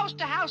making a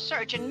house-to-house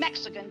search in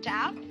Mexican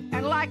town,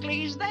 and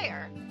likely he's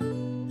there.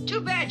 Too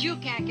bad you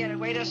can't get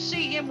away to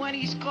see him when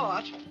he's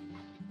caught.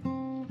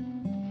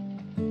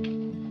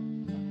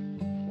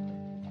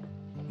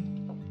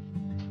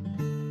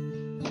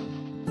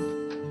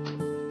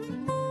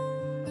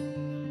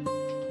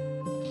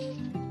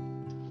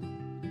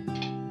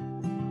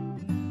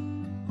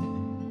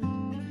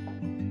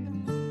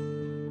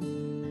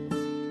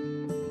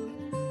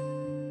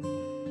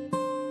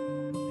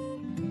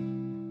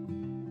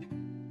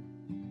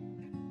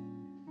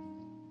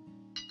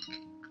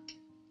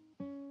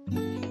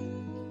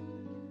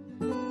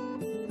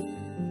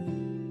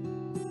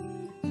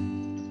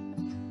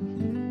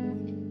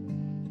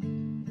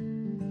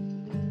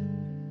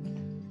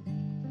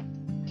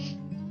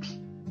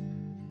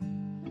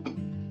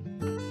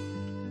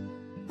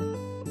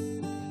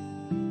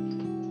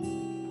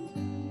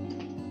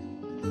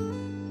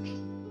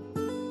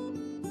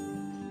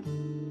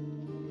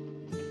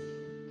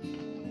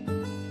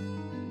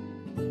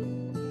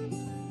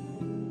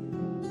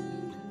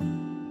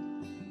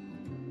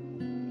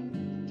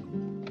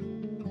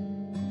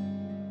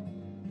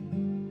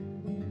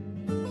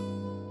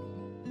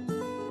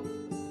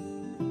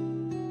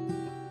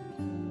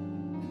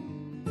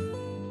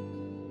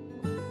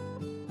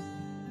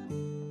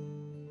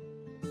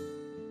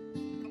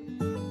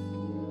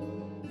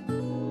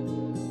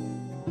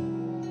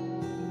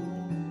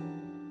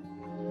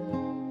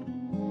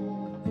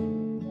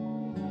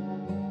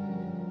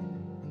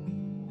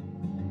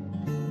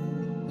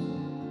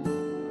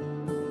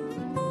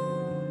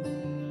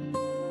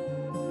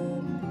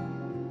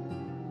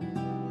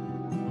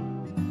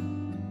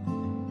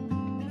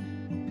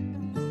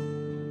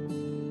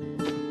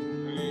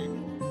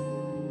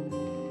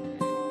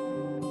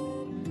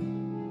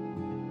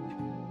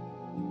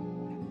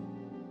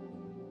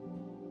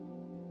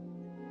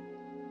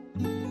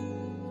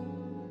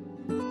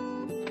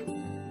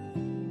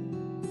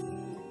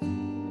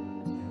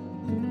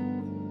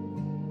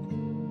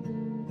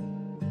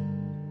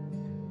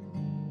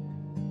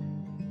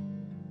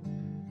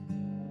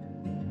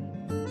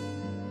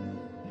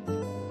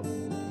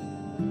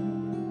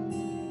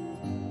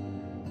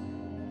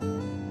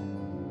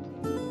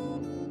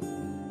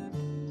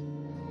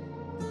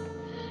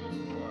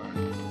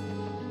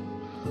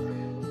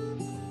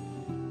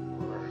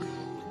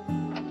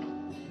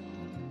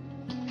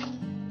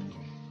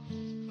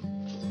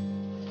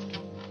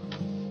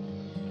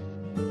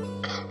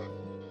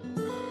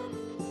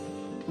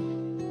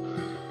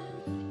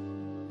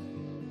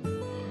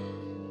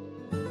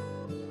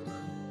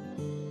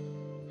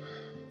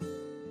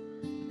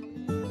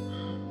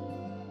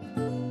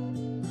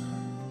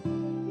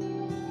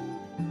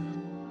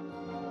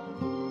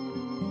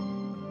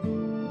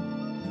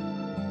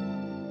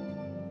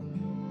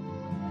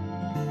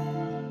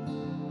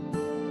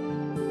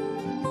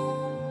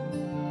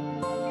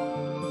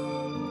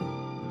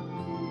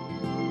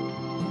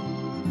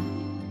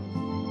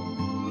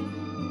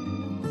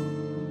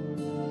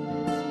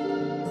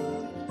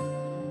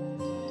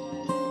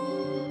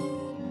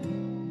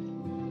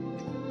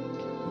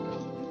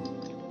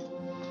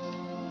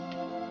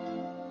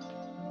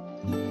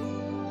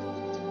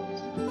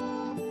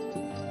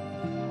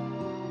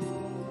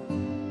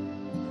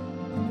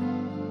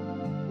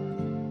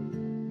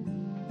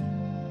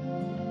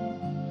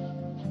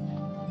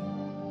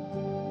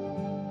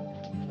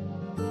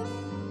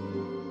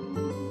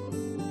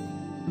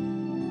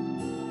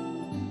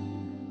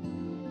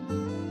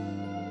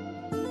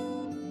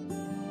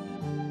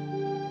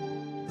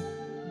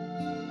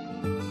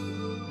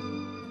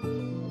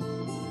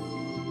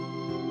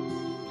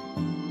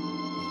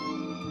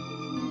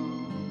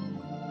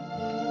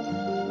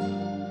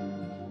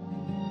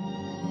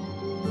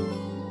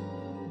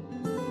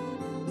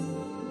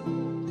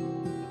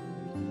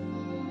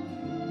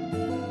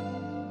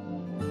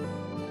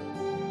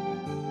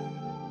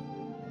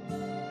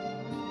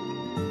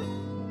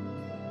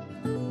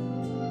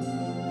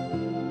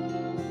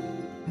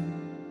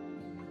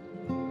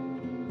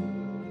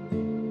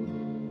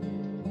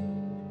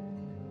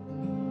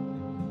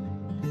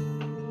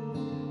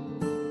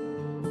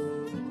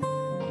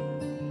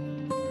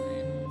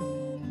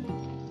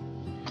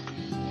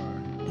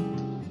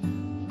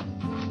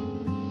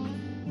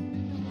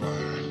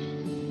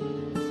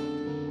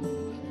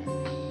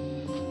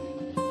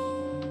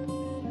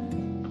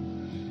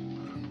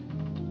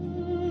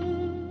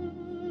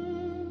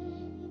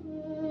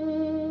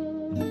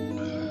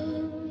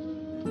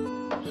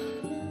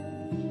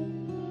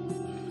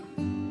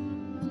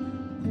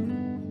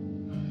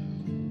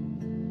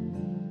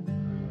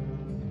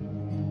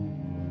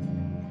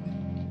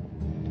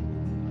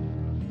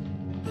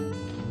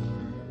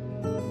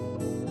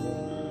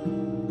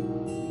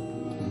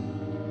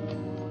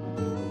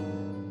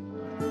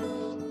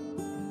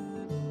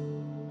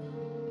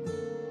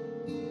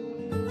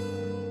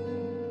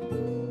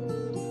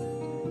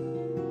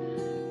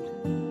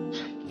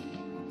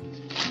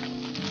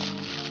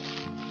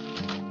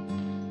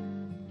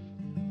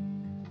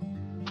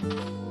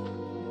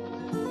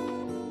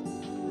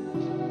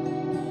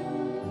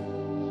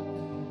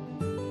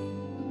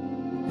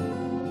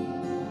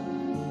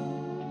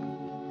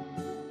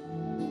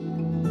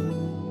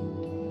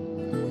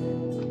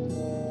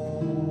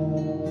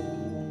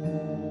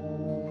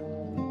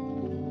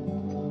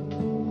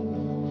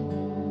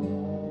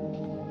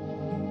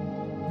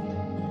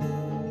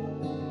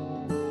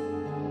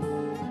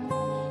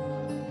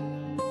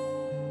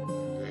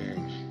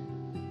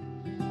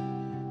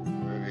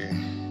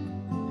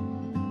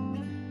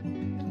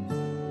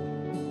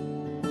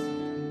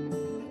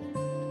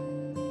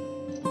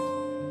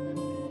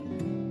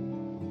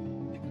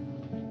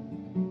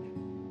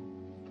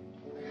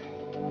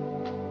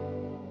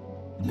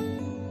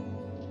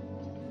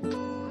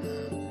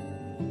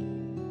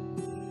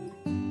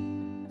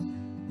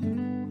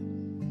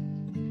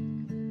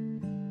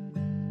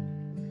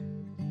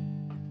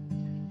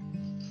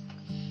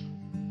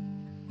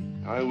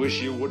 I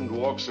wish you wouldn't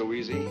walk so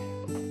easy.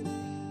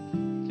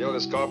 You know,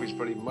 this coffee's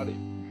pretty muddy.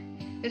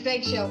 This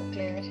eggshell will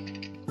clear it.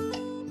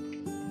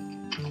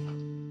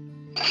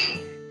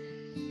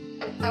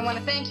 I want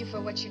to thank you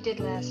for what you did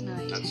last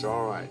night. That's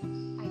all right.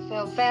 I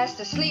fell fast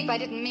asleep. I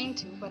didn't mean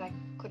to, but I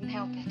couldn't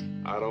help it.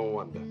 I don't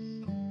wonder.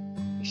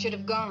 You should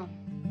have gone.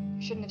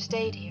 You shouldn't have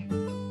stayed here.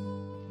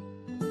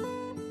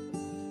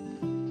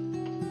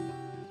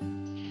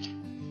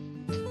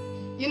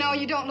 You know,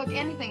 you don't look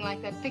anything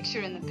like that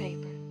picture in the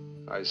paper.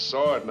 I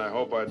saw it, and I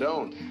hope I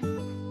don't.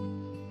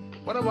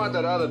 What about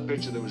that other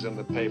picture that was in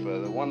the paper?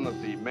 The one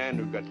of the man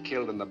who got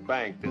killed in the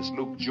bank, this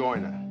Luke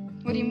Joyner.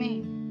 What do you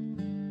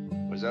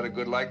mean? Was that a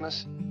good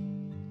likeness?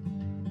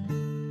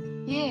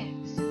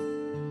 Yes.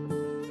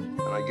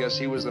 And I guess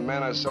he was the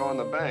man I saw in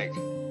the bank.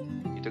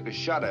 He took a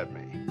shot at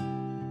me.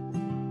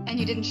 And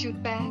you didn't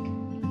shoot back?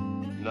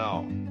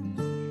 No.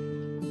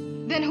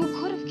 Then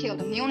who could have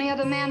killed him? The only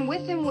other man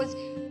with him was...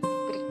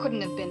 But it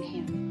couldn't have been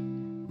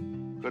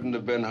him. Couldn't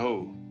have been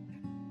who?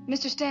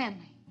 Mr.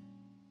 Stanley.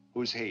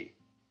 Who's he?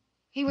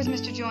 He was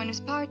Mr. Joyner's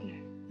partner.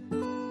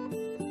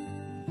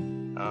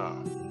 Ah.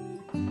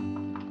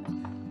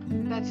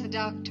 That's the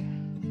doctor.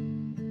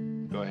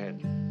 Go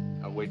ahead.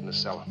 I'll wait in the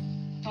cellar.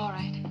 All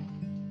right.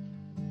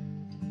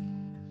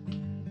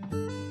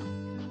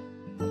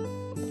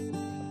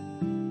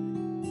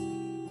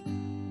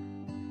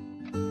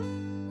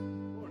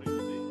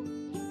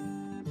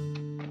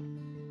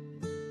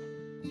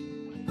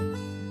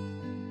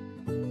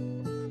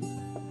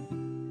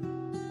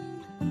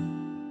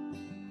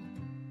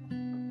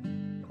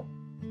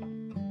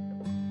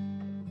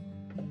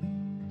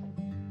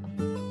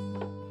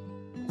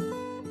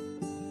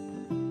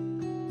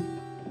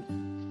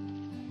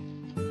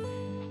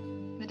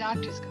 The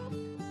doctor's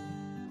gone.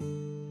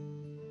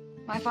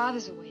 My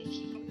father's awake.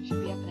 He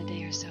should be up in a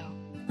day or so.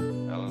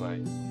 Ellen,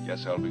 I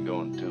guess I'll be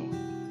going too.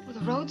 Well,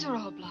 the roads are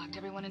all blocked.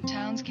 Everyone in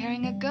town's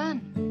carrying a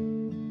gun.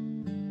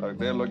 Look,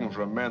 they're looking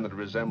for a man that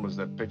resembles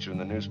that picture in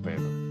the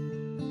newspaper.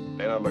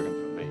 They're not looking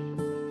for me.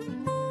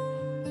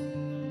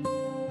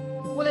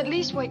 Well, at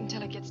least wait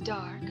until it gets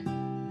dark.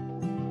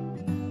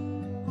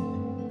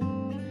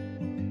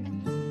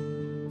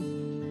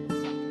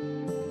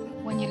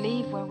 When you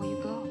leave, where will you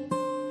go?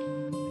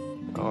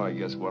 Oh, I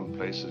guess one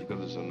place as good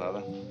as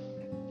another.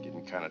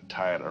 Getting kind of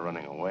tired of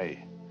running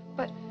away.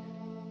 But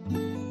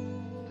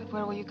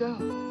where will you go?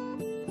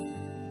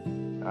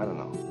 I don't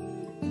know.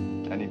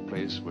 Any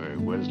place where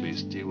Wesley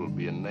Steele will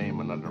be a name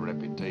and not a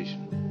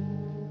reputation.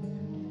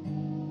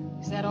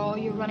 Is that all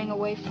you're running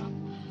away from?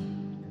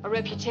 A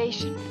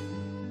reputation?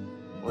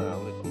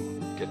 Well, it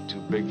can get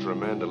too big for a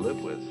man to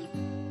live with.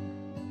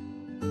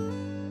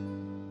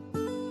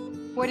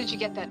 Where did you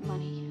get that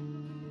money?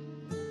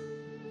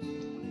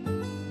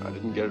 I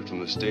didn't get it from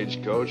the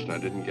stagecoach, and I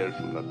didn't get it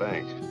from the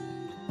bank.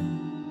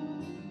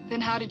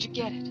 Then how did you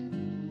get it?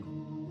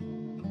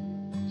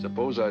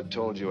 Suppose I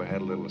told you I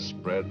had a little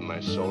spread and I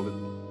sold it,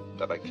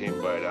 that I came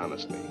by it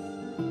honestly.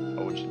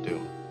 What would you do?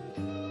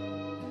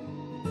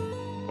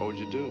 What would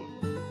you do?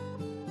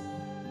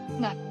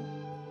 Nothing.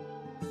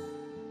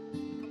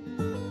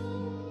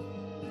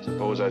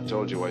 Suppose I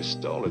told you I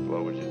stole it,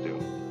 what would you do?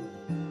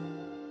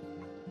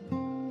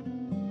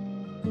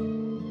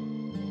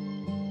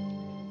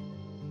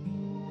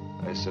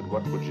 I said,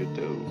 what would you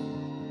do?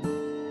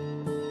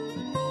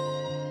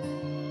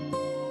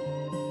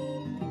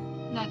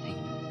 Nothing.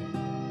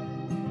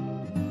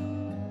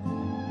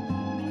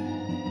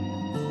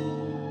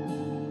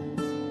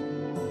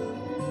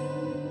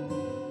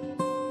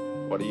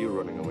 What are you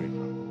running away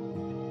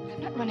from?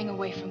 I'm not running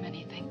away from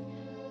anything.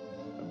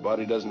 A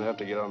body doesn't have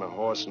to get on a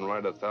horse and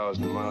ride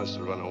 1,000 miles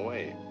to run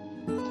away.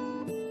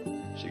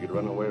 She could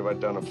run away right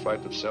down a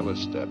flight of cellar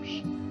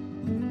steps.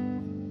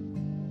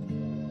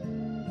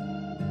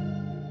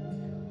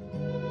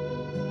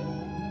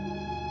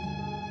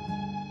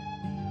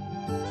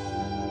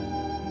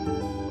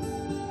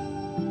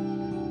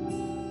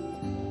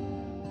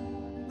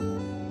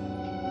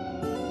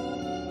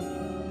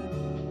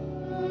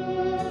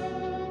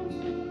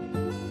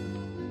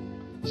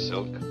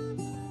 Silk,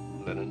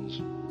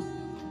 linens.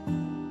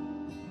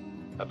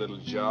 That little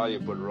jar you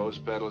put rose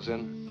petals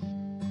in?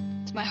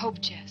 It's my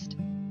hope chest.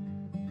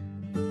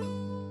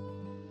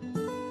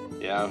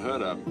 Yeah, I've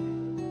heard of it.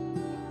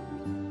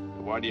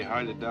 But why do you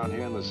hide it down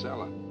here in the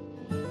cellar?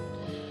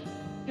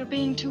 You're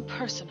being too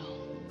personal.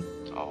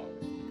 Oh.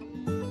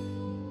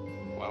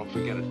 Well,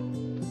 forget it.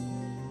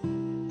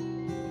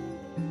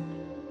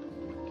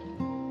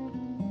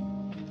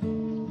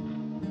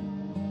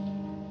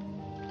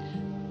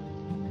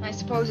 I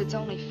suppose it's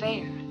only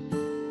fair.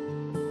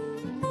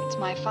 It's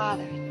my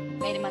father. It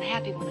made him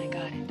unhappy when I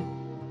got it.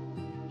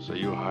 So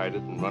you hide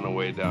it and run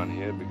away down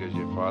here because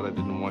your father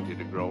didn't want you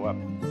to grow up.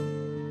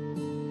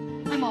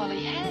 I'm all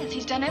he has.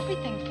 He's done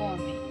everything for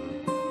me.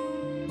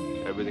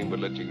 Everything but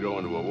let you grow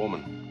into a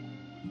woman.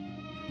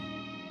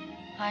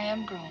 I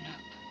am grown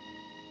up.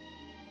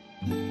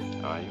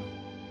 Are you?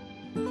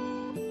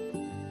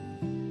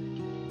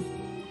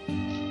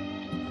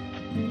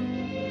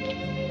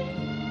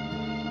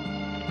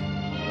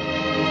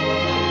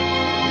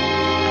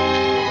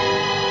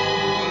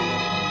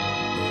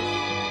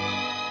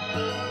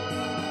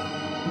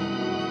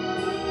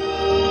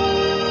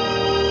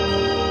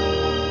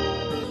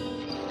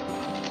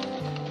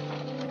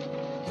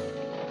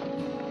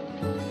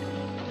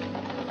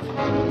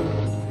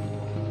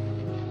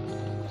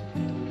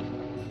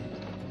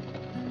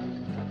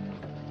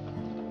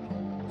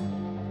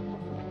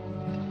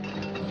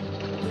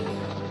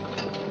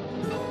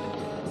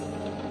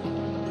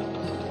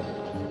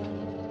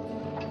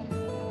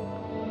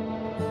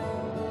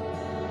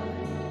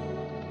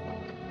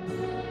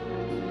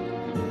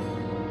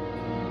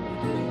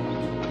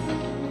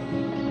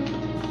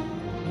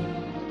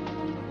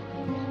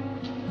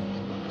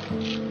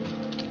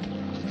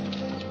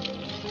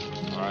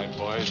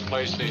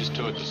 Place these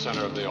two at the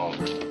center of the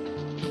altar.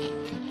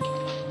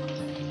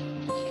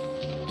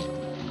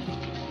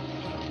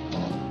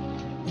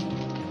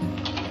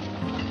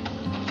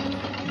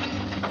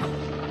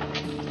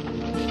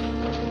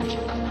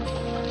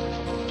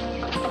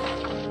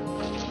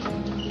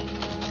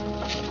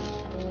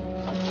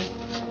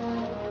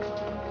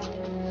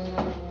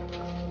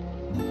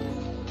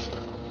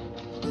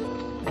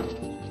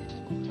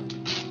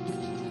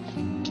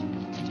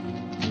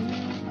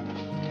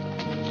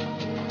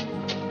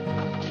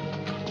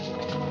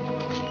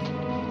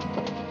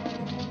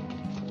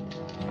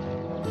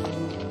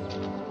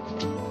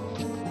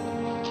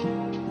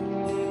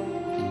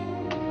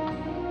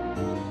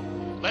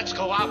 Let's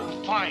go out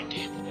and find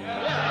him.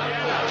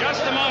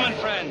 Just a moment,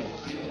 friend.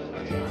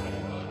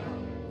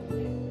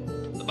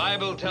 The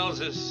Bible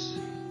tells us,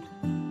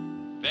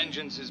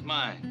 vengeance is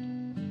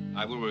mine,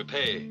 I will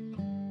repay.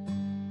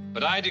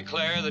 But I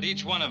declare that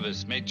each one of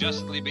us may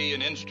justly be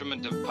an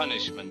instrument of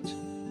punishment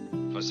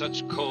for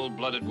such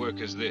cold-blooded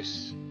work as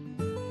this.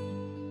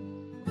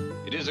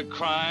 It is a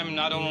crime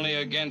not only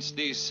against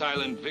these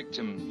silent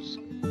victims,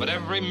 but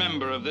every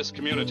member of this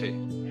community.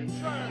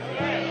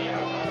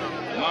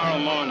 Tomorrow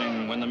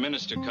morning, when the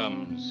minister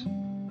comes,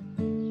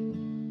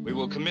 we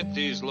will commit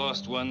these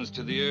lost ones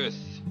to the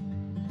earth.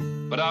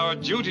 But our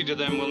duty to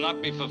them will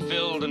not be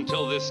fulfilled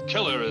until this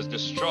killer is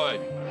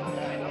destroyed.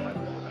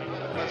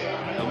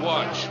 The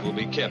watch will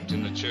be kept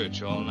in the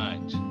church all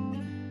night.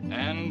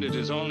 And it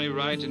is only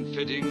right and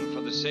fitting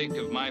for the sake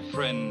of my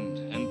friend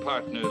and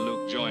partner,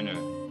 Luke Joyner,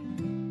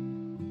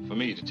 for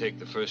me to take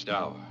the first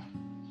hour.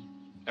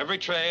 Every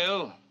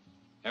trail,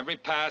 every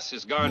pass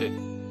is guarded.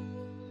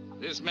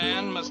 This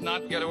man must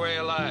not get away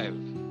alive.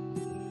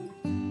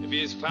 If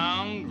he is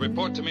found,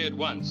 report to me at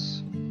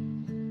once.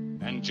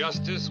 And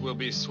justice will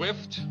be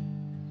swift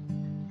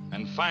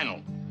and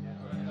final.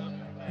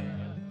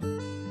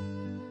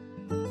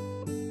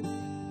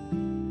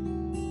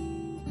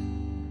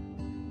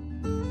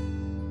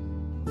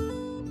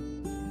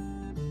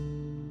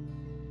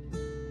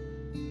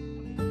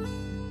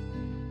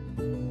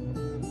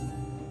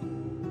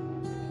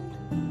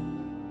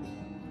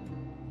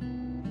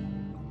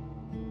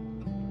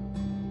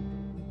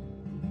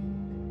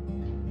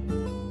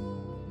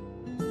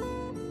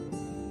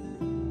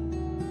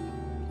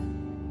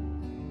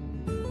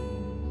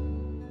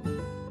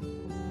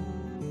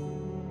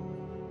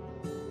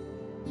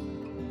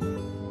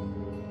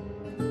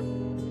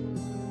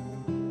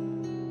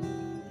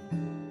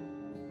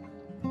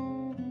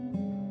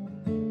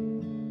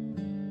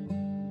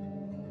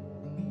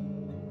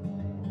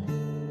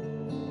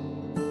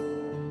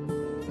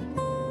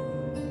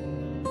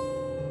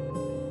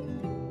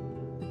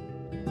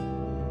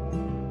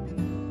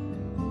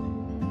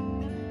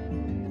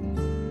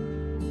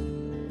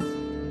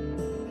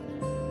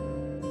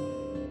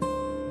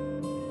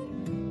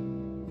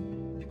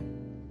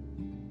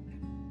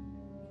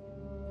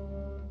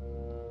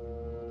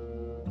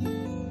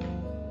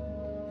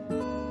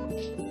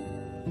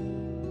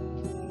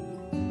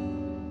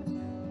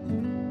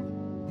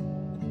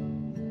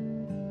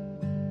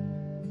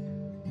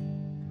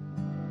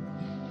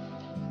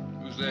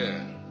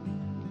 There.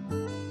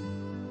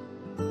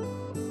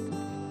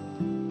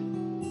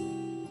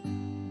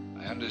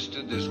 I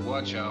understood this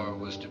watch hour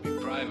was to be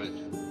private.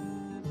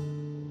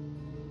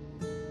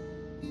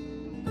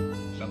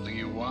 Something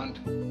you want?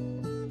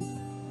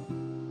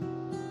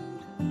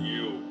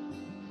 You.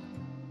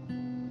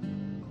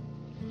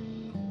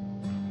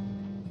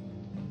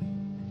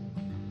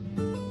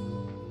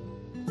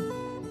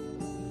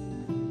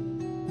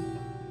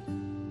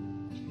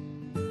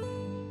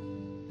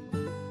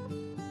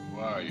 Who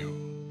are you?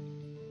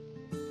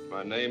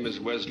 My name is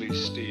Wesley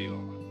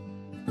Steele.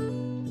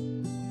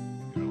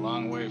 You're a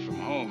long way from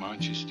home,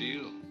 aren't you,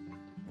 Steele?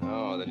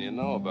 Oh, then you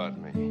know about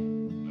me.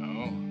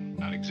 No,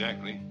 not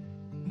exactly.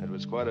 It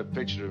was quite a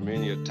picture of me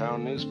in your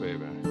town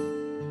newspaper.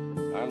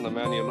 I'm the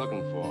man you're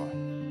looking for.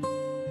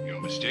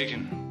 You're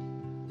mistaken.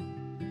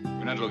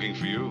 We're not looking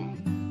for you.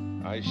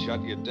 I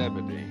shot your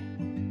deputy.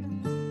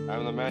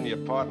 I'm the man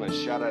your partner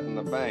shot at in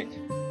the bank.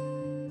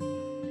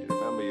 You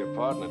remember your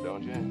partner,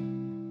 don't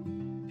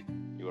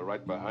you? You were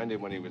right behind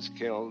him when he was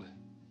killed.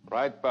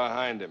 Right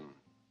behind him.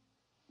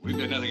 We've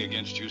got nothing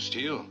against you,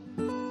 Steele.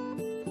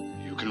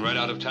 You can ride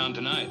out of town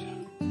tonight.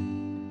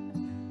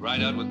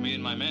 Ride out with me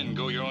and my men.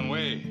 Go your own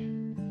way.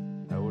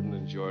 I wouldn't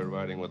enjoy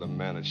riding with a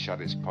man that shot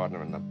his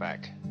partner in the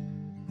back.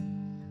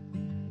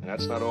 And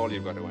that's not all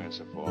you've got to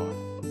answer for.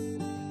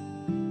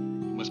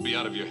 You must be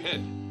out of your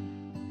head.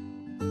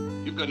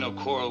 You've got no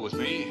quarrel with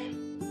me.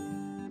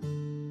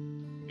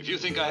 If you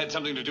think I had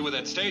something to do with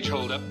that stage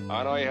holdup...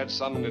 I know you had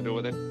something to do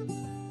with it.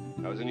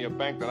 I was in your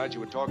bank the night you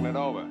were talking it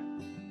over.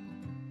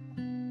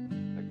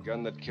 The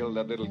gun that killed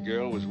that little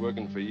girl was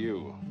working for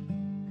you.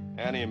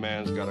 Any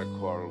man's got a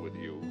quarrel with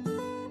you.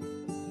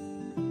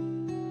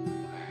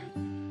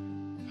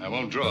 I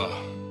won't draw.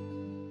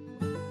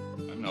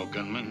 I'm no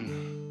gunman.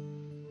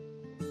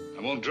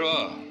 I won't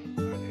draw.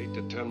 I'd hate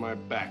to turn my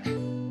back.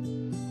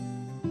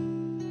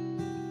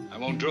 I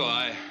won't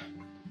draw.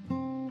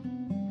 I'm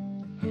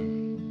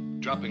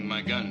dropping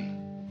my gun.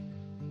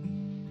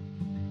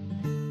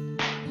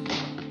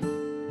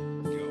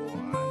 Go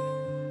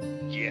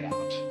on. Get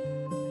out.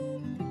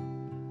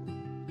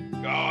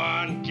 Go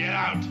on, get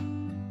out.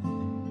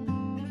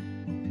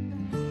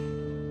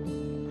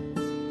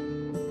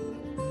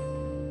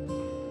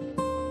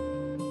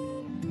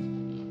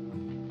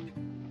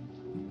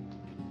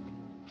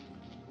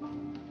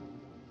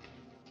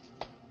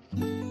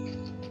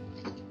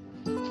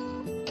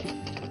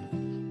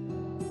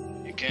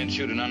 Can't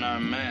shoot an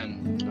unarmed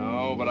man.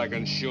 No, but I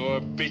can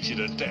sure beat you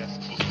to death.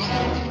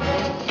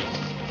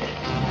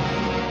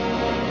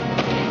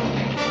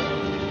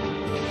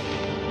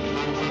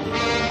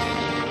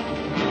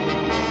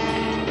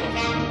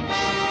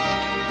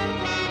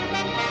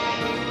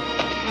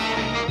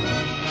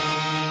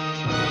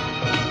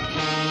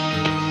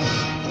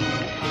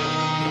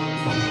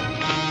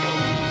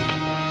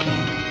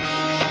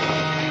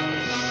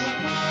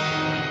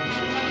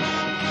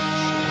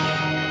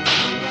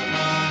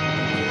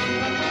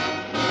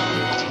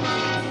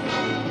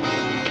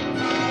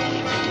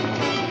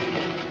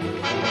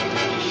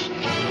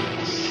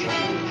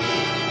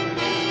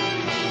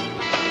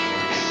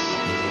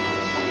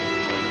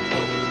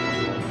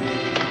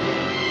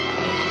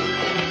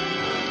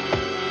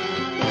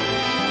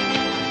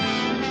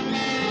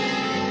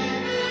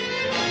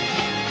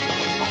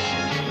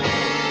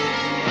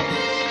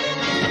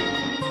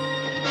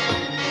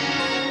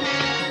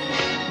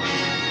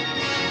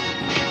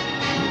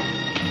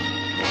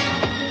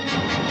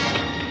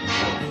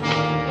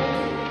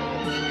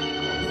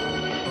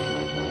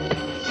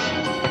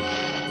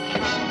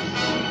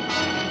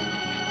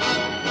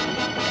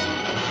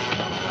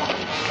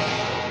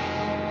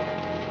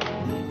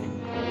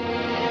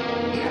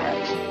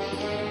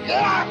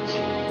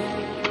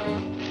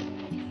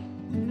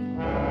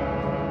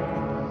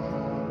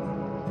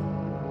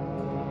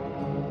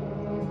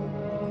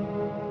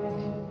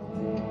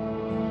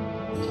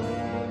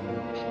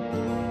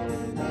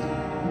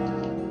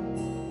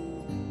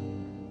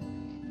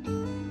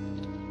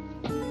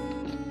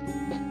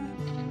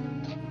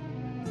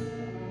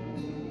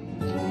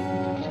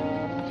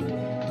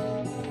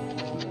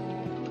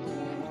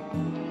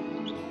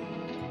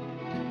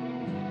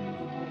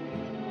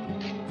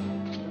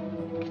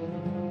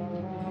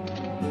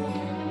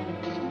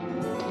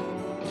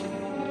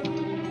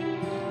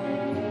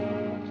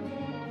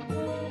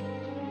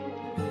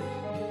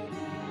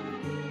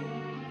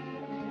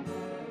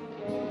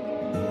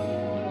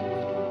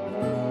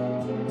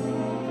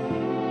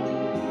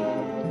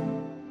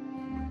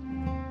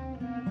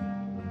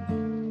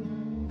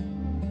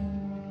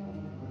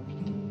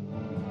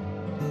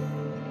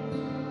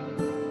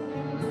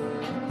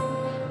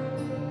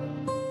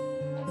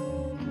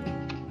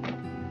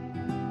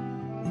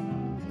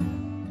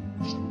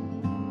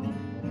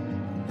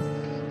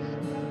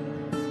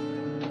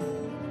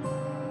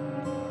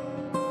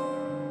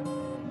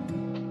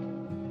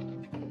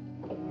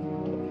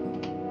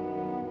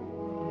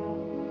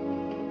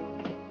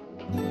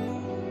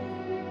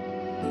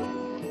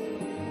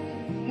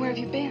 Where have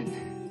you been?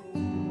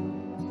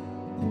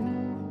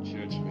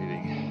 Church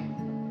meeting.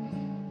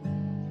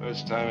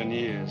 First time in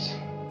years.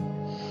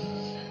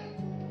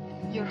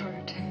 You're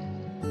hurt.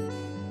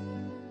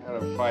 Had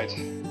a fight.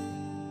 Is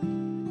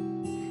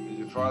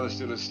your father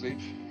still asleep?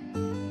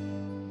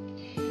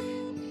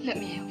 Let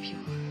me help you.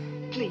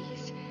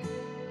 Please.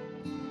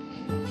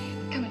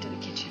 Come into the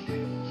kitchen.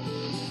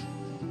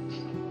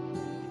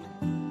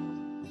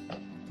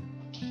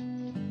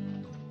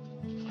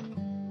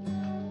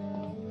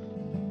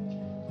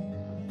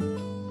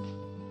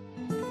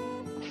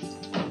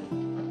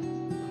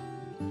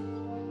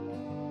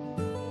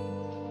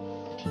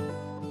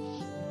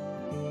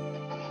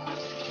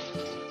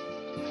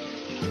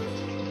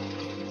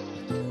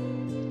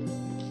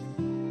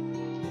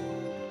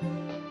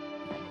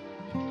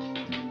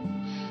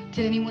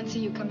 Did anyone see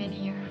you come in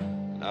here?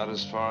 Not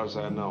as far as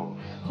I know.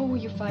 Who were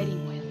you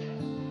fighting with?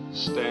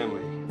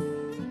 Stanley.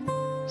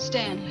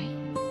 Stanley.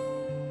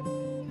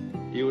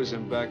 He was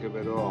in back of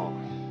it all.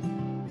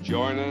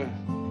 Joiner,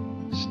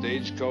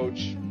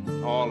 stagecoach,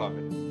 all of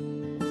it.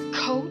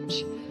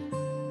 Coach?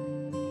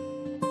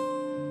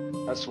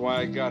 That's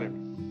why I got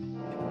him.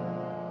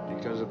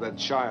 Because of that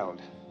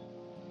child.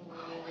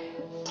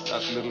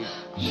 That little...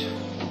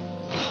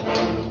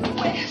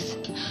 Wes.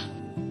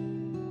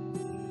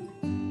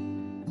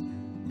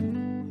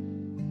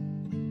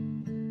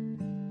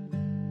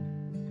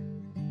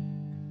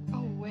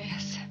 Oh,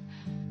 Wes.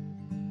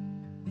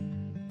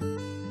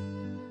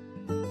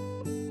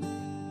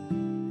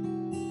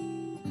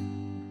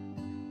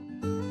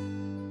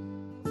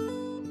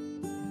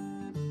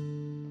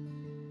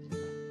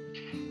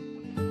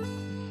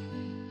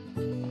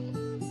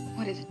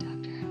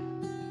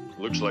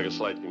 Looks like a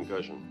slight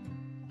concussion.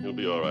 He'll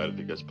be all right if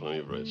he gets plenty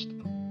of rest.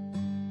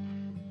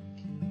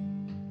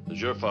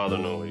 Does your father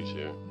know he's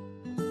here?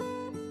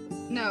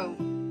 No.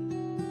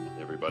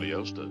 Everybody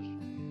else does.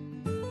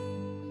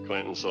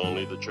 Clanton saw him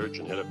leave the church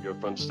and head up your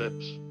front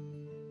steps.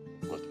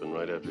 Must have been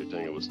right after he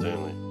tangled with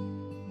Stanley.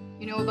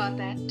 You know about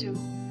that, too?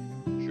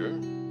 Sure.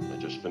 I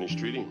just finished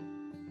treating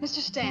him. Mr.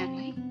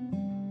 Stanley?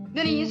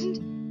 Then he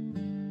isn't?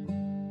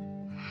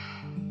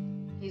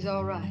 He's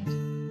all right.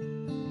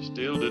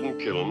 Still didn't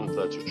kill him, if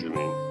that's what you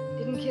mean.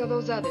 Didn't kill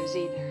those others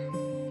either.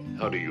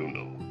 How do you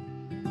know?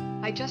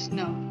 I just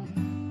know.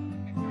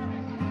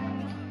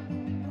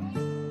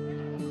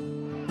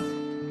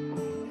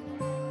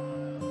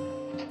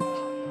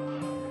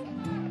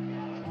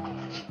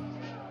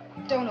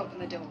 Don't open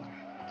the door.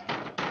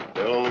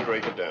 They'll only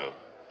break it down.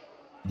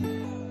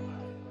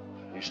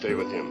 You stay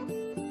with him.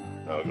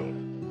 I'll go.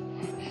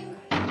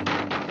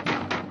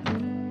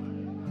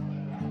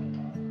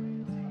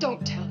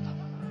 Don't tell them.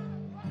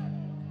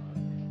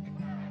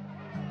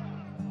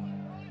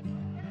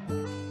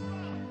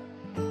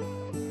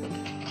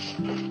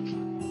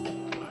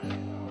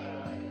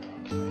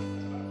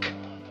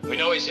 We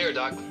know he's here,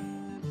 Doc.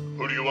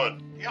 Who do you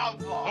want? The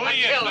outlaw. Who do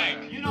you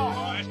think? You know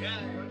who.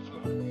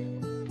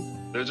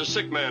 There's a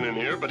sick man in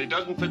here, but he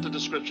doesn't fit the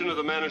description of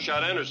the man who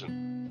shot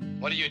Anderson.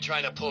 What are you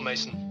trying to pull,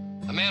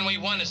 Mason? The man we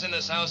want is in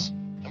this house,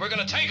 and we're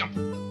gonna take him.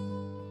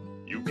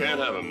 You can't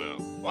have him now.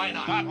 Why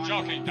not? Stop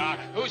joking, Doc.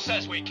 Who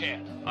says we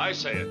can't? I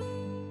say it.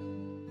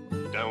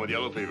 He's down with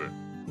yellow fever.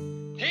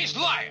 He's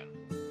lying.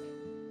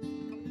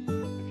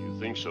 If you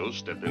think so,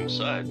 step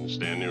inside and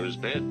stand near his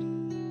bed.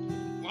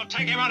 We'll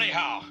take him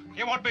anyhow.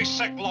 He won't be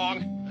sick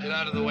long. Get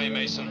out of the way,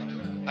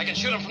 Mason. I can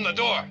shoot him from the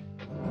door.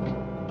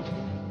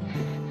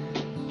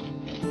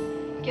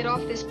 Get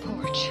off this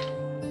porch.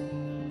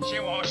 She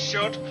won't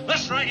shoot.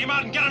 Let's drag him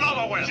out and get it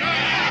over with.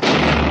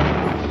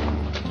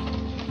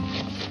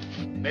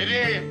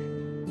 Nadine!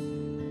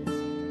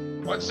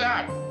 What's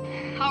that?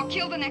 I'll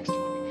kill the next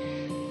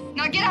one.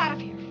 Now get out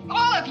of here.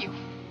 All of you.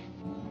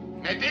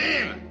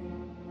 Nadine!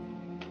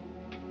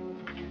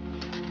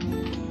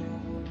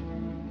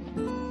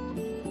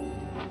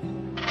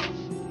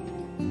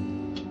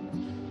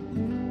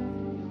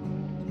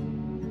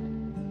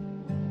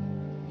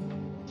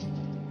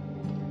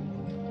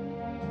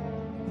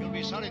 You'll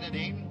be sorry,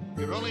 Nadine.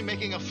 You're only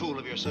making a fool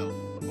of yourself.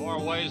 More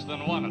ways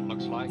than one, it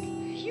looks like.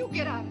 You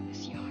get out of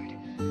this yard.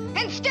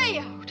 And stay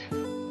out.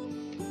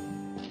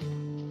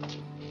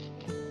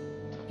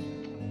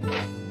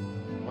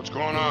 What's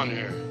going on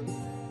here?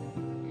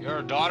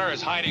 Your daughter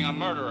is hiding a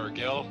murderer,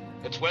 Gil.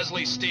 It's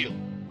Wesley Steele.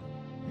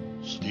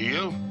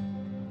 Steele?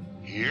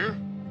 Here?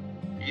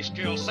 He's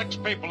killed 6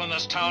 people in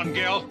this town,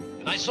 Gil.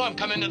 And I saw him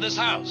come into this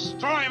house.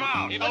 Throw him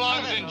out. He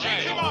belongs in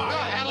jail.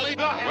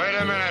 Wait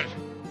a minute.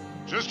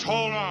 Just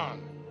hold on.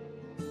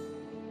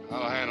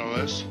 I'll handle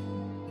this.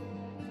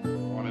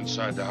 One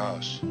inside the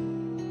house.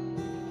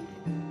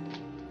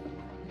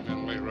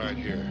 And wait right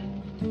here.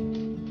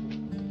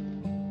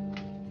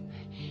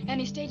 And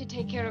he stayed to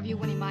take care of you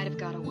when he might have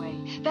got away.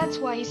 That's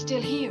why he's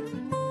still here.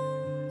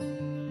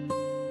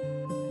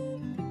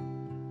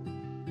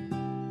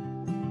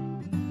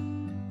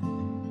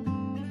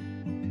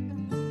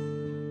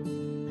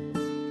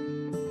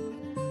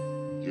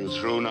 You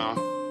through now?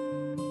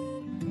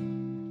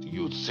 Do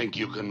you think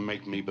you can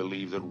make me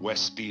believe that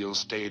Wes Steele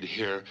stayed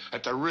here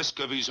at the risk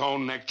of his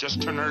own neck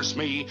just to nurse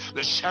me,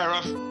 the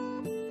sheriff?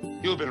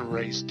 You've been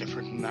raised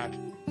different than that.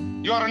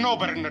 You ought to know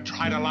better than to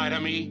try to lie to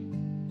me.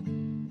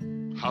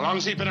 How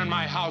long's he been in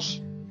my house?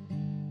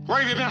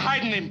 Where have you been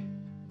hiding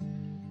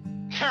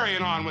him?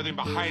 Carrying on with him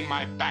behind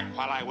my back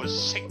while I was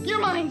sick. Your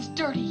mind's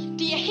dirty.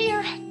 Do you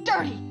hear?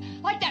 Dirty.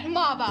 Like that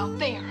mob out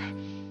there.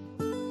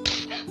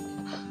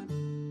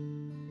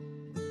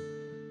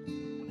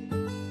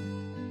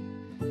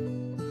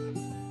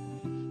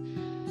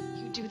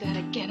 You do that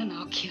again and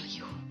I'll kill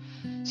you.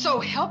 So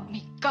help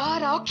me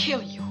God, I'll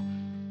kill you.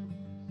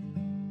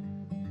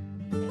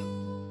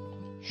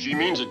 She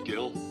means it,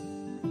 Gil.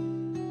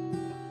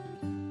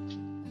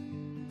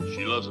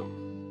 She loves him.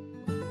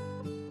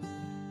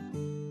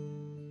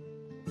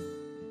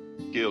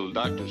 Gil,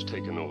 doctors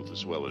take an oath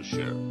as well as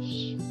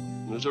sheriffs.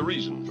 There's a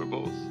reason for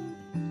both.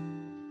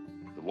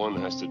 The one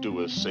has to do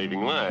with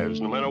saving lives,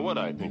 no matter what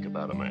I think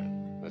about a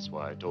man. That's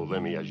why I told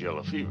them he has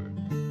yellow fever.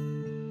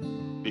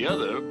 The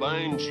other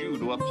binds you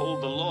to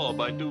uphold the law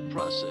by due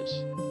process,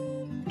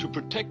 to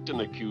protect an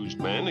accused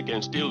man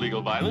against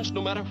illegal violence,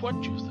 no matter what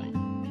you think.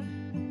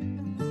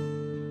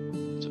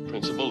 It's a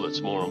principle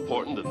that's more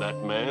important than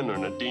that man or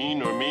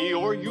Nadine or me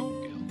or you,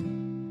 Gil.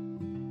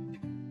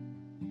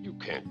 You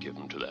can't give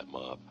him to that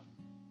mob.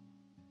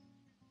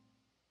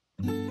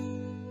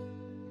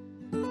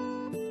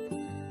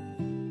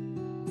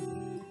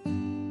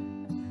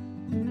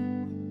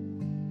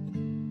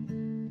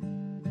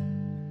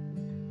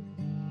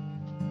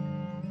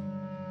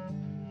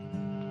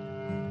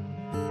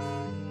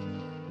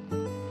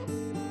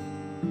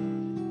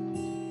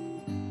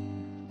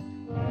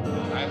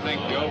 I think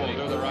Gil will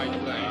do the right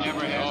thing. He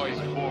never has. Always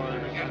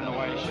bored, getting the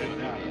way he should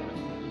have.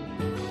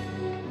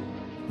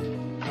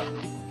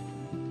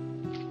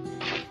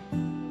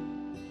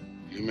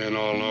 You men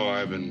all know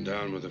I've been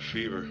down with a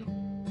fever.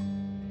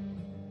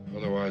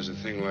 Otherwise, a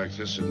thing like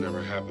this had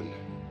never happened.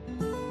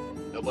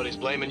 Nobody's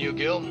blaming you,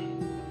 Gil.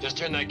 Just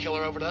turn that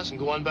killer over to us and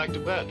go on back to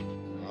bed.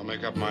 I'll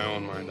make up my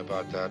own mind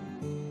about that.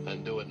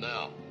 And do it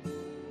now.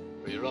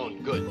 For your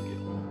own good,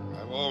 Gil.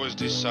 I've always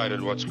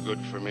decided what's good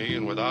for me,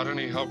 and without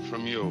any help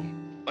from you.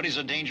 But he's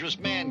a dangerous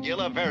man, Gil,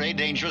 a very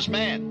dangerous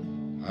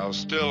man. I'll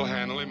still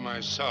handle him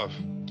myself.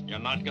 You're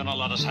not gonna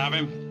let us have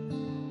him?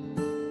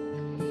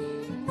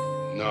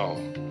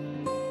 No.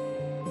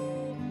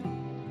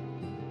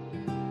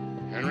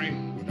 Henry,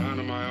 go down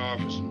to my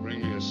office and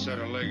bring me a set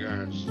of leg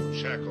irons, some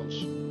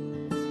shackles.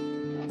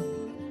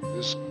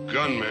 This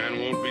gunman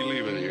won't be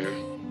leaving here.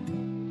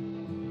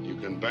 You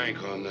can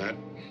bank on that.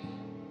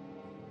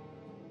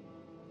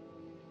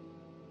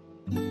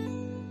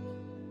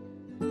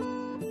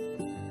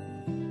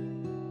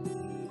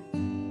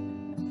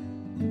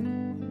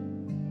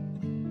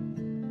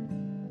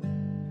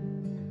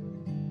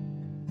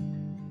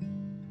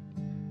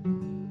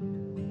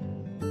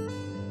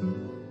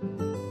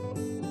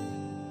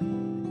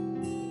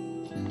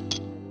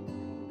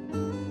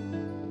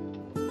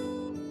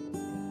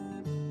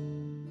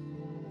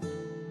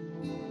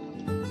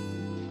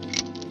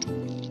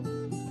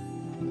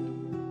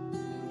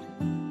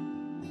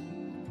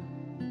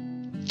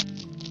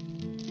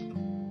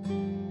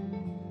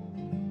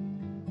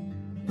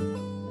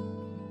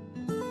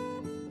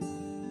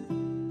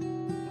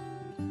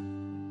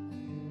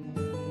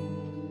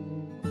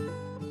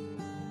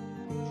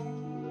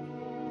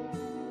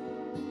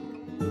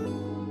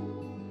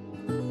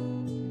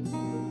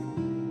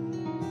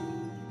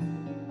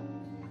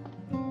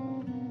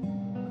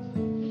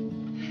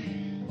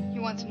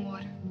 Some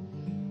water.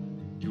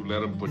 You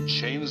let him put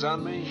chains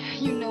on me?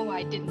 You know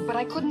I didn't, but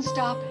I couldn't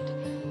stop it.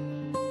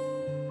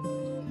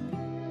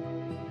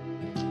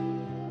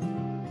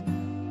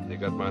 They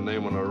got my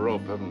name on a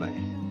rope, haven't they?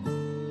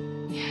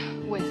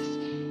 Wes,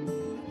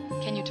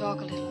 can you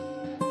talk a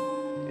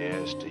little?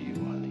 Yes, to you,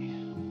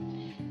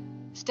 honey.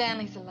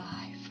 Stanley's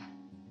alive.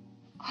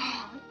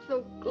 Oh, I'm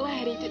so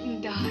glad he didn't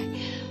die.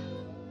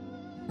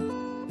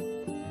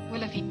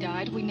 Well, if he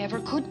died, we never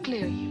could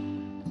clear you.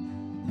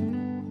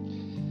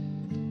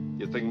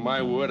 You think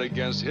my word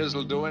against his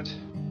will do it?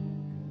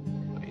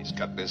 He's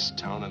got this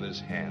town in his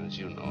hands,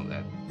 you know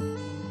that.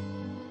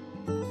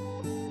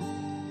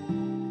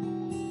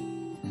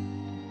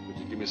 Would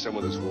you give me some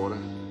of this water?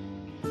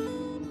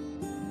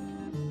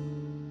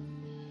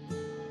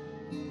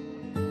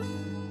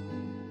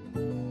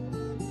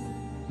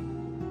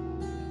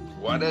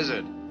 What is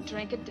it?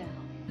 Drink it down.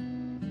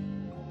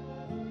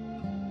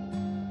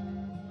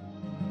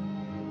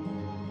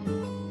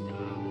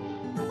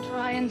 Now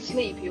try and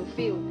sleep, you'll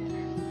feel better.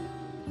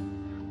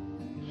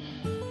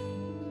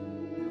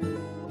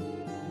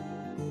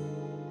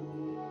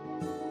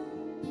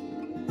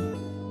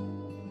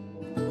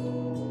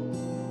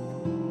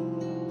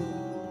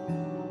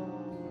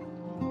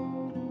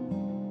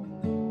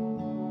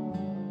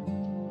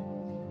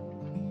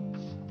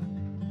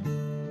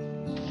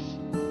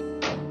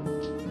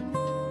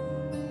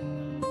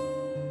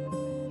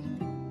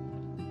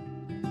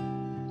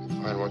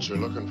 What you're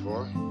looking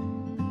for?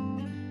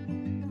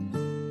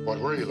 What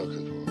were you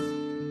looking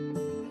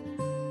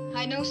for?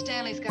 I know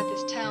Stanley's got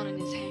this town in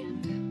his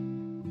hand.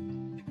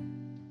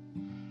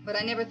 But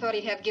I never thought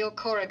he'd have Gil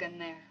Corrigan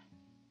there.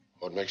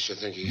 What makes you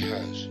think he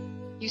has?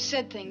 You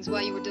said things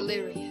while you were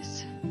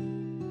delirious.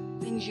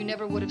 Things you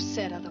never would have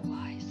said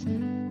otherwise.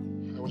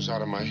 I was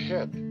out of my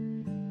head.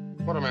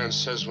 What a man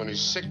says when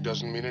he's sick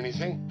doesn't mean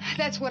anything.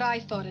 That's what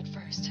I thought at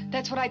first.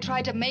 That's what I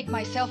tried to make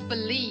myself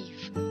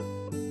believe.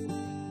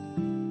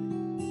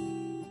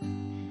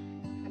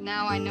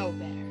 Now I know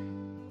better.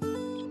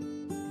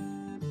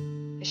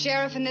 The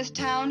sheriff in this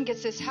town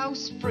gets this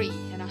house free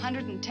and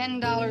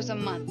 $110 a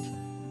month.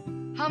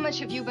 How much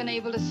have you been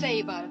able to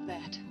save out of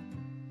that?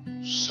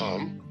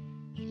 Some.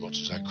 As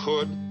much as I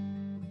could.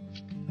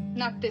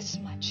 Not this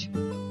much.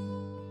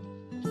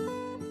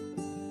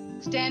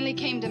 Stanley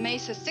came to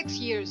Mesa 6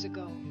 years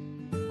ago.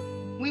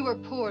 We were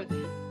poor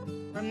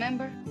then.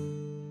 Remember?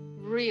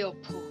 Real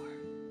poor.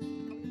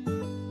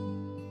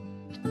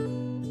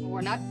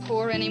 We're not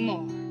poor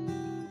anymore.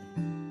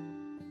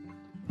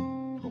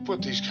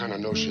 Put these kind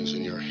of notions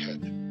in your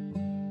head.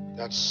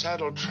 That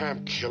saddle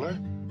tramp killer?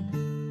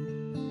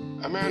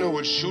 A man who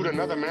would shoot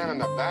another man in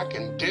the back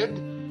and did?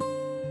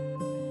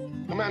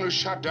 A man who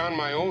shot down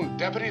my own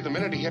deputy the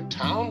minute he hit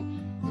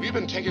town? Have you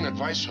been taking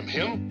advice from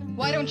him?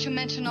 Why don't you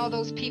mention all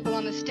those people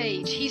on the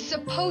stage? He's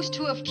supposed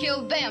to have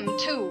killed them,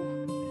 too.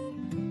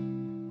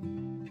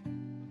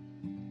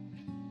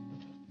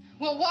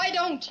 Well, why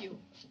don't you?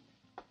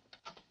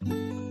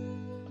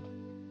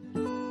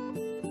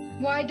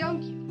 Why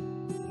don't you?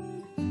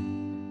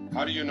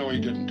 How do you know he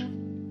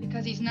didn't?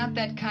 Because he's not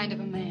that kind of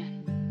a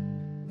man.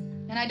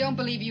 And I don't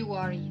believe you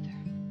are either.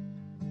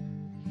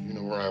 You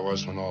know where I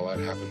was when all that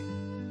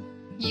happened?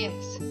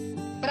 Yes.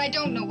 But I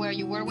don't know where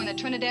you were when the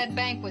Trinidad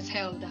Bank was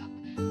held up.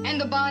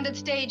 And the bonded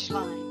stage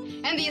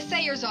line. And the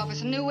assayer's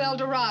office in New El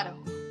Dorado.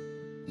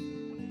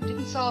 You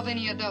didn't solve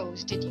any of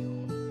those, did you?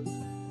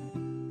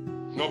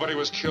 Nobody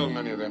was killed in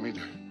any of them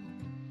either.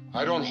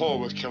 I don't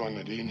hold with killing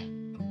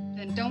Nadine.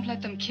 Then don't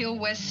let them kill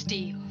Wes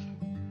Steele.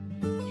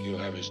 He'll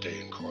have his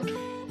day in court.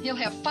 He'll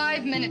have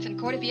 5 minutes in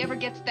court if he ever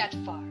gets that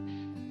far.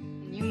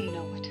 And you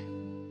know it.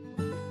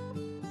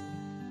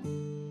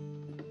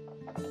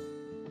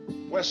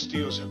 Wes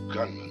Steele's a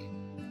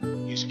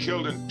gunman. He's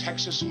killed in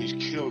Texas and he's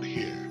killed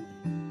here.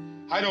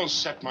 I don't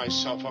set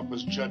myself up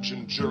as judge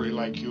and jury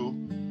like you.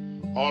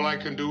 All I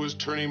can do is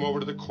turn him over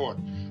to the court.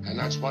 And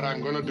that's what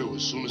I'm going to do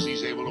as soon as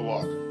he's able to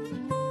walk.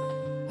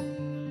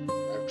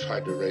 I've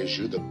tried to raise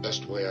you the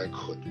best way I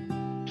could.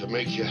 To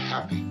make you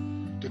happy.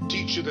 To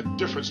teach you the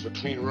difference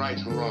between right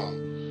and wrong.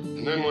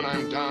 And then when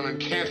I'm down and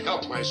can't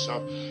help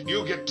myself,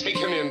 you get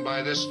taken in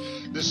by this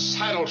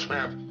saddle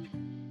tramp.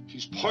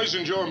 He's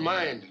poisoned your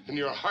mind and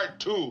your heart,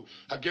 too,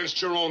 against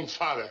your own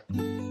father.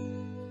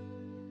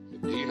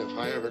 Nadine, if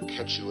I ever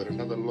catch you at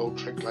another low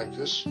trick like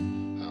this,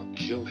 I'll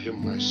kill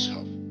him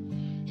myself.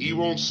 He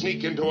won't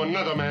sneak into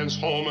another man's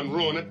home and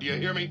ruin it. Do you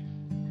hear me?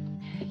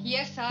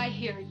 Yes, I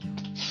hear you.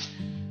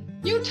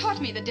 You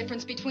taught me the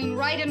difference between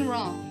right and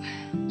wrong.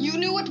 You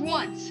knew it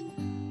once.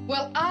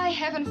 Well, I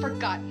haven't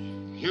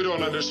forgotten. You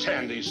don't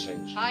understand these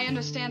things. I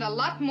understand a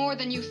lot more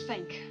than you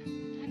think.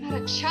 I'm not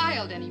a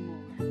child anymore.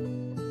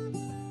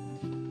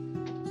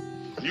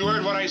 You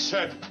heard what I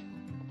said.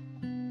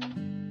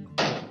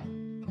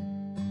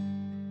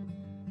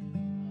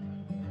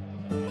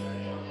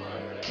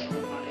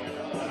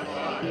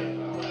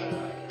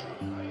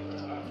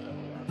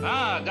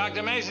 Ah,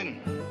 Dr. Mason.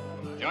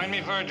 Join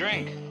me for a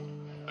drink.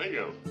 Thank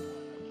you.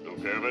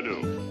 Don't care if I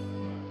do.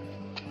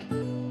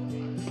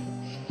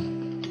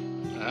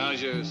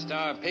 How's your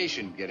star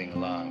patient getting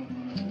along?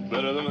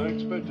 Better than I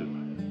expected.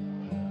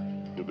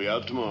 He'll be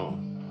out tomorrow.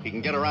 He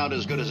can get around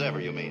as good as ever,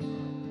 you mean?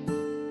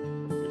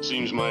 It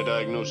seems my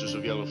diagnosis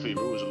of yellow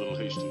fever was a little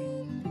hasty.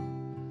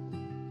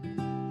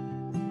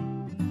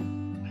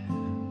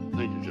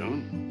 Thank you,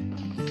 gentlemen.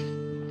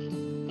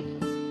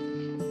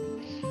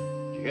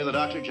 Did you hear the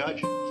doctor,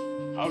 Judge?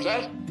 How's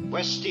that?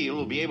 Wes Steele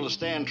will be able to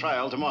stand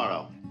trial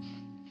tomorrow.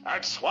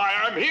 That's why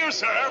I'm here,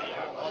 sir.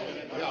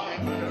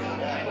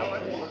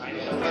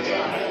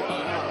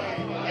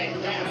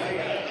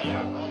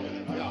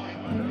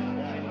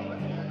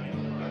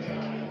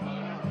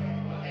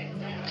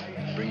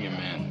 Bring your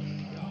man.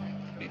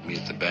 Meet me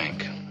at the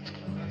bank.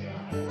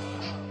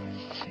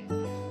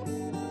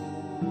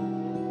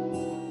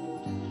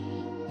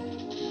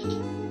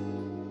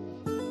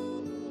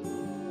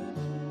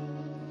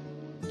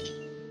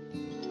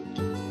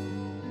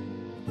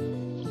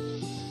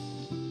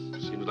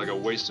 Seems like a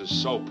waste of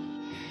soap.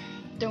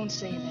 Don't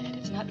say that.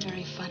 It's not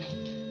very funny.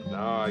 No,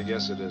 I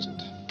guess it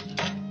isn't.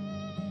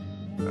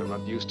 I'm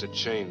not used to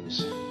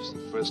chains. It's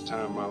the first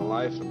time in my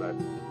life, and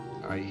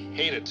I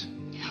hate it.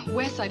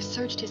 Wes, I've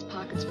searched his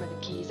pockets for the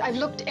keys. I've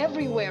looked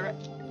everywhere.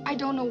 I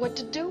don't know what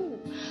to do.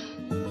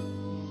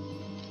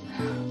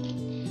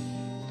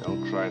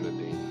 Don't cry,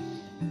 Nadine.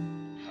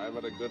 I've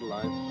had a good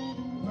life,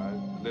 and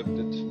I've lived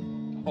it,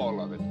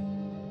 all of it.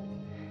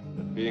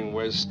 But being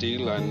Wes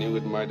Steele, I knew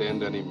it might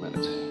end any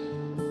minute.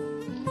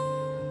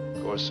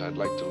 Of course, I'd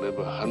like to live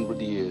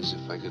 100 years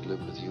if I could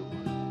live with you.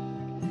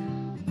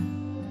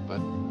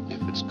 But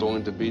if it's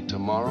going to be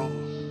tomorrow,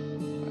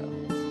 well,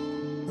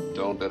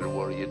 don't let it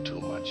worry you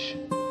too much.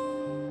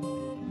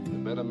 The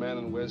better man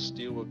in Wes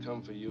Steele will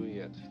come for you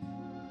yet.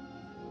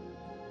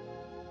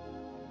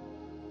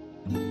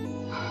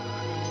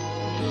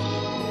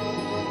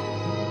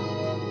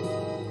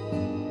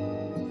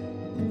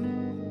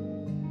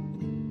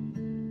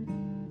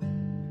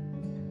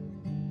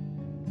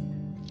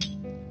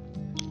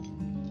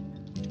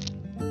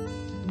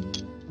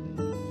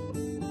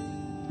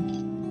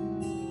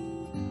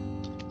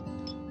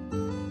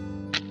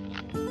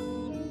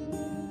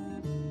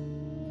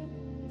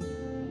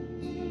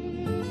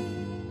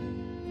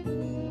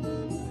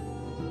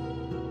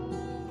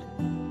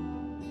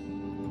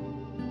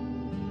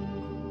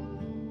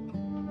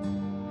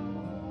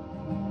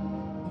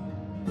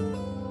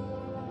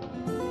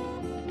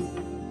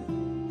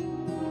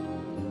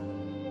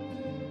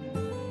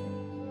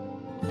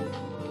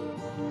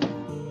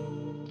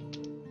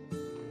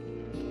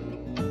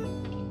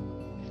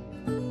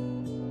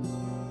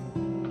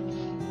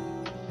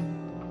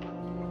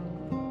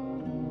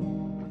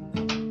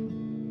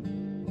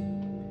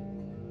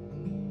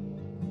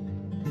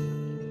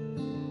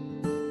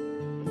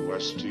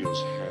 Wes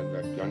Steele's hand,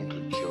 that gun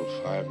could kill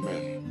 5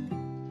 men.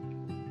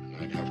 And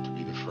I'd have to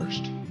be the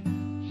first.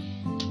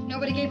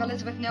 Nobody gave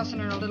Elizabeth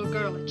Nelson or her little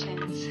girl a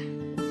chance.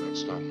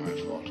 That's not my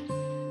fault.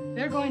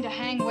 They're going to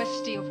hang Wes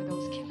Steele for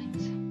those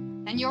killings.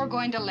 And you're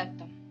going to let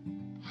them.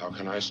 How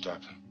can I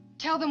stop them?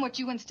 Tell them what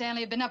you and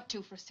Stanley have been up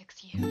to for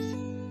 6 years.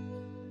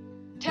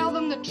 Tell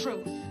them the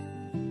truth.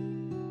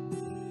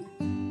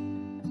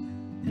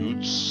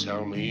 You'd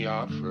sell me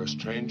out for a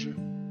stranger?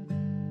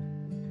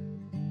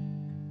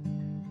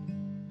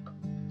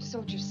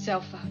 Sort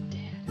yourself out, Dad.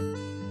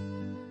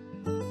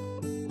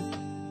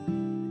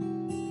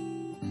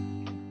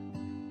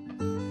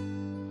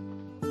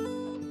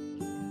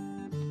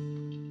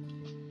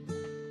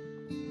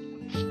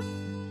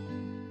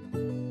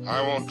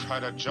 I won't try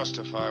to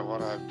justify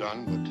what I've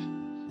done, but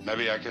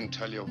maybe I can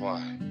tell you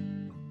why.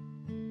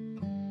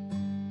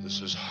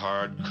 This is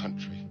hard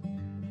country.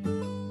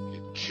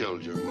 It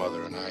killed your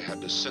mother, and I had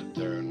to sit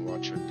there and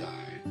watch her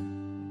die.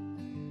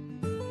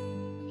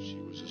 She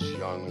was as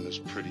young and as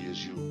pretty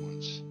as you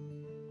once.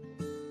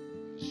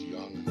 As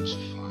young and as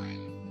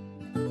fine.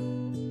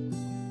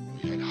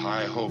 We had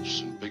high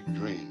hopes and big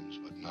dreams,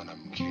 but none of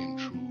them came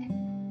true.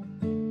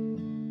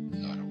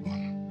 Not a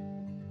one.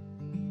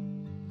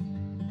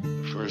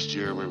 The first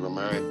year we were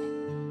married,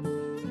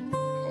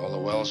 all the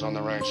wells on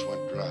the ranch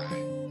went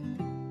dry.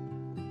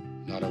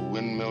 Not a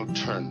windmill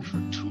turned for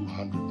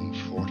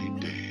 240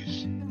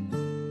 days.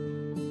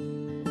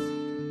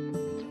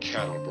 The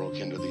cattle broke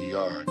into the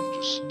yard and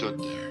just stood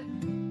there,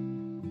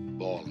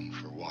 bawling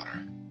for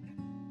water.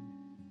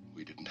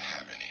 We didn't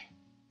have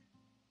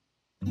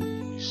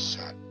any. We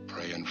sat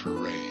praying for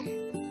rain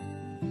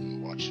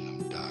and watching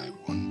them die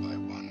one by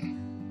one.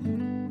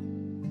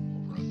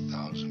 Over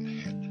 1,000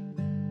 head.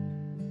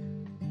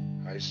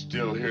 I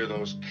still hear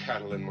those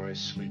cattle in my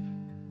sleep.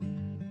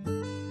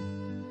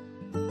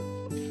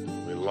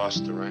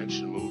 Lost the ranch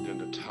and moved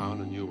into town,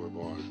 and you were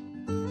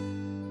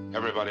born.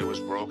 Everybody was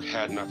broke,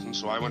 had nothing,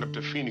 so I went up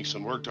to Phoenix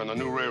and worked on the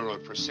new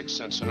railroad for 6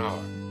 cents an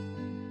hour.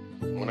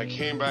 When I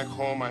came back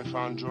home, I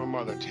found your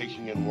mother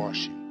taking in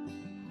washing.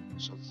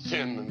 So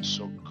thin and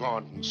so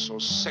gaunt and so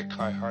sick,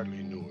 I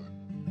hardly knew her.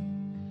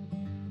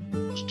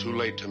 It was too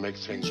late to make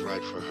things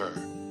right for her,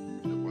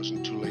 but it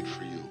wasn't too late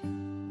for you.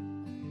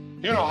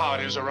 You know how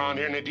it is around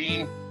here,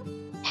 Nadine.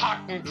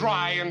 Hot and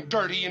dry and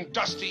dirty and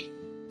dusty.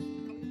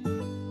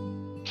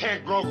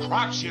 Can't grow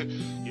crops.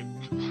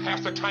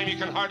 Half the time you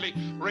can hardly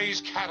raise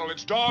cattle.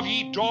 It's dog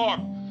eat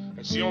dog.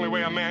 That's the only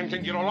way a man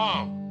can get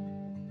along.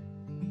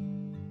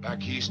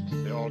 Back east,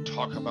 they all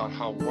talk about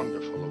how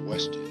wonderful the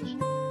West is.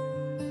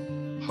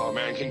 How a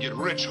man can get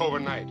rich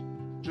overnight.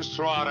 Just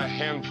throw out a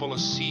handful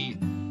of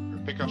seed or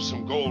pick up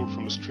some gold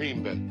from the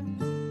stream bed.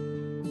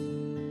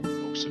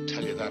 Folks that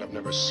tell you that have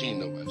never seen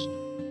the West.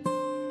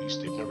 At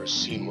least they've never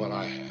seen what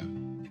I have.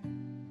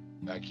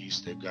 Back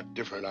east, they've got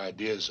different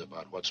ideas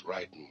about what's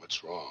right and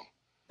what's wrong.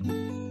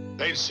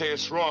 They'd say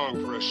it's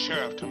wrong for a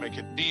sheriff to make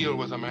a deal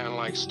with a man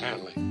like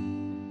Stanley.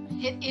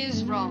 It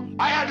is wrong.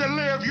 I had to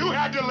live. You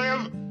had to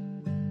live.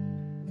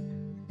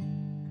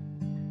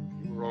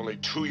 You were only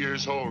 2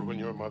 years old when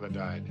your mother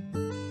died.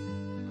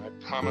 I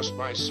promised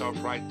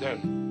myself right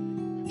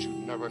then that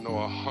you'd never know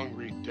a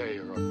hungry day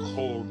or a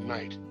cold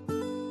night.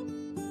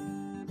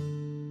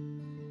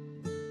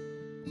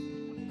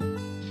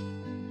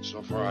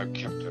 So far, I've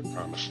kept that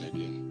promise,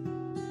 Nadine.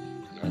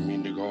 And I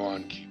mean to go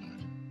on keeping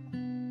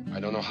it. I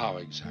don't know how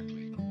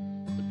exactly,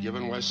 but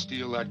giving West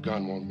Steele that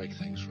gun won't make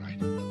things right.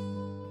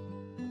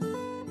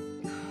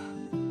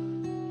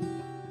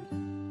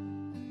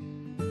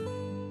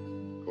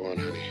 Go on,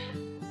 honey.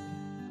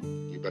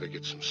 You better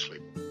get some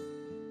sleep.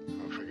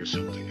 I'll figure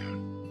something out.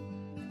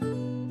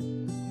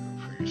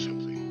 I'll figure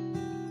something.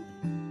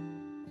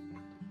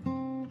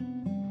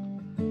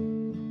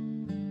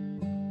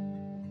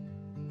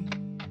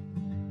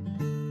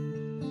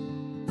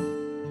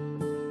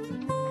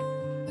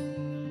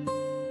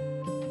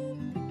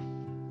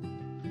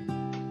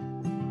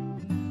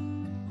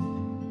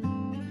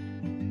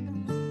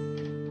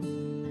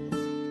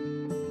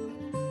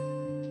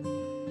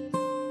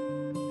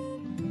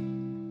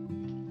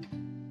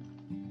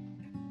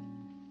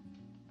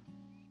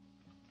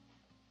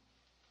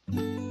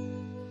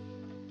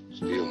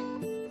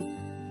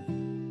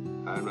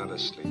 I'm not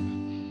asleep.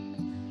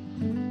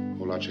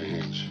 Hold out your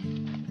hands.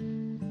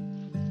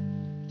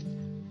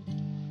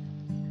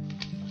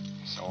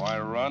 So I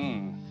run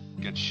and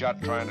get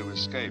shot trying to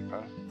escape,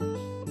 huh?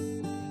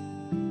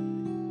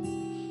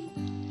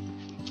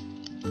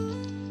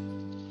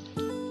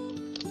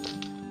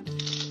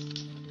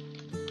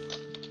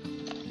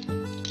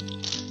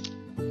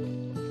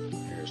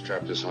 Here,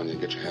 strap this on you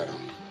and get your hat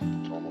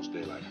on. It's almost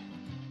daylight.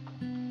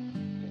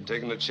 You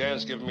taking a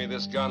chance giving me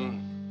this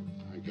gun?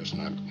 I guess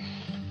not.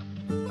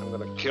 I'm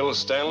gonna kill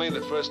Stanley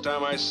the first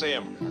time I see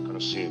him. You're not gonna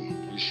see him.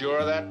 You sure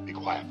of that? Be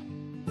quiet.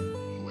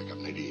 You'll wake up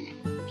Nadine.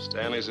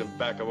 Stanley's in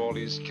back of all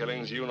these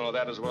killings. You know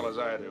that as well as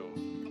I do.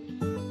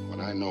 What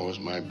I know is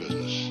my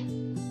business.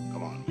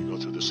 Come on, we go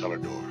through the cellar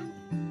door.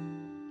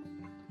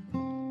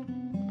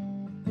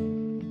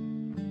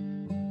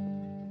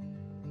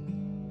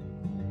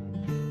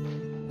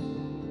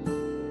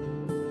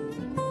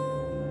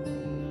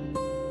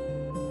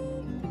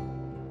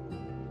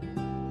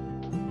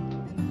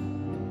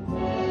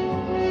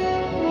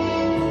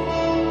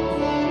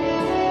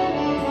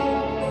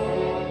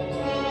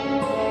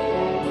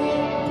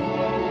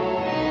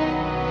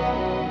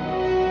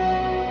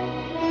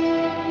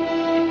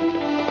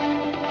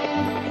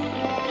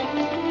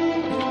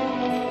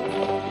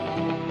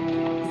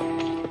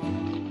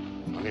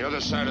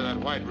 Side of that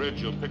white ridge,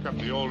 you'll pick up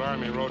the old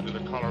army road to the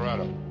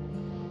Colorado.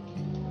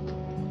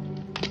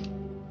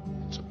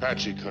 It's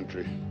Apache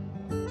country.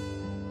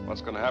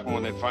 What's gonna happen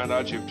when they find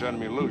out you've turned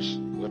me loose?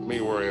 Let me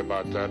worry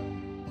about that.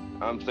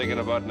 I'm thinking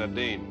about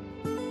Nadine.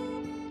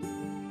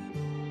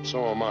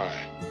 So am I.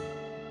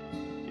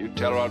 You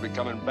tell her I'll be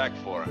coming back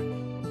for her.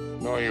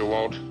 No, you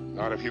won't.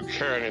 Not if you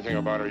care anything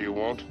about her, you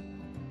won't.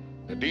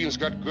 Nadine's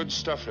got good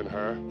stuff in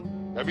her.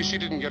 Maybe she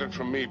didn't get it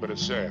from me, but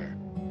it's there.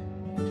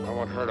 I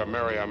want her to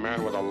marry a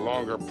man with a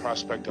longer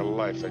prospect of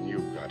life than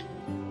you've got.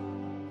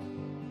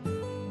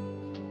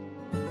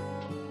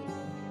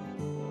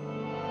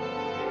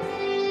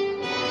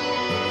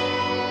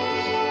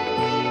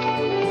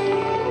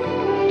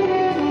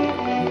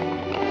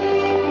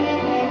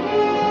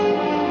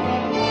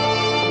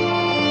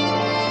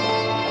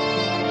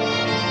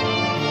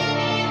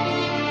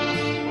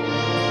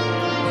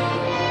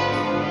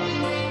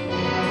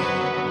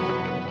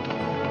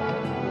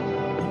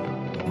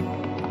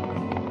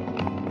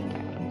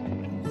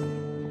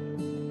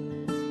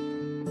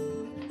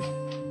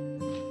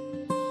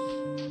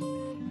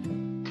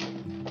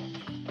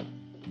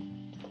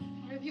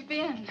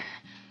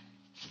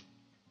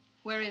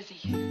 Where is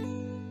he?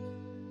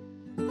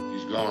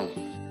 He's gone.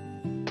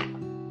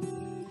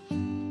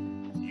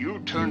 You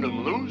turned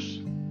him loose?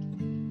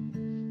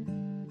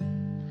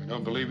 I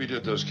don't believe he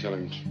did those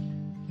killings.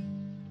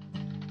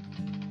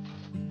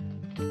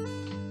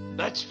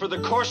 That's for the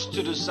courts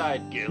to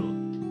decide, Gil.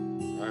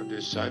 I've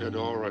decided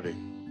already.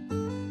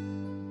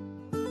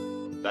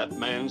 That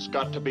man's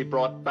got to be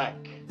brought back.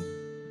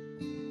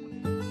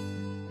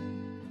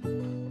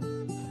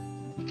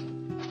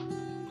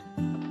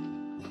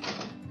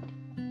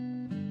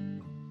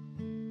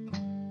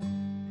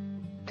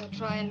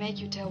 Try and make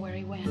you tell where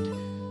he went.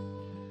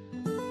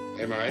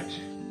 They might.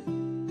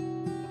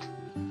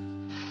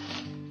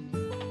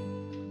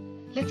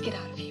 Let's get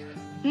out of here.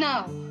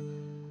 Now.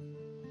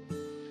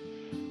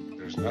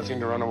 There's nothing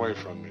to run away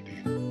from,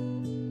 Nadine.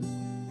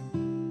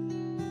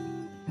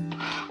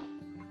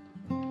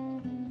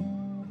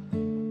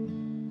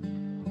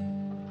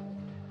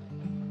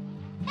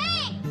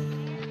 Hey!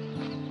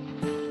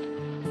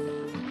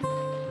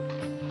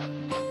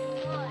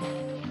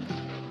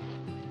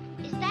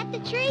 Is that the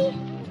tree?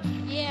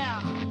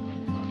 Yeah.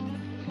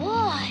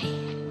 Boy.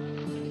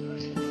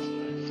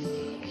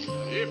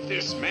 If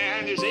this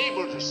man is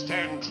able to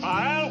stand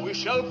trial, we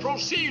shall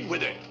proceed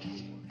with it.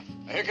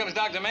 Here comes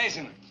Dr.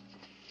 Mason.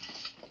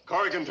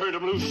 Corrigan turned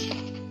him loose.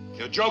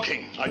 You're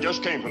joking. I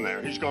just came from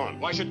there. He's gone.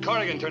 Why should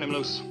Corrigan turn him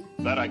loose?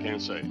 That I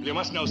can't say. You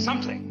must know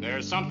something.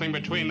 There's something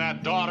between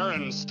that daughter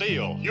and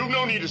Steele. You've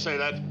no need to say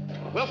that.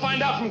 We'll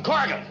find out from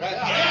Corrigan.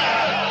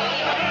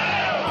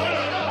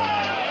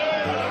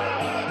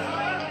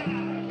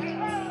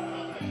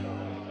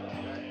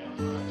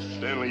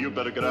 Stanley, you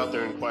better get out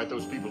there and quiet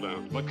those people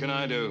down. What can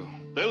I do?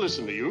 They'll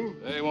listen to you.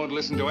 They won't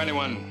listen to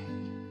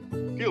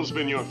anyone. Gil's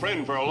been your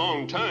friend for a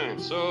long time.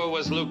 So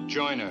was Luke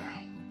Joyner.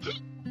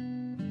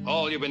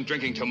 Paul, you've been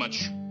drinking too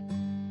much.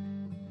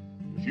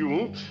 If you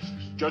won't,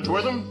 Judge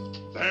Wortham,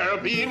 there'll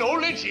be no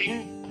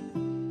lynching.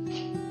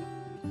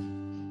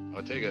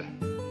 Ortega,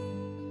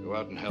 go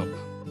out and help.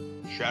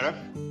 Sheriff?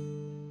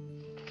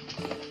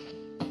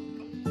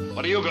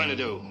 What are you going to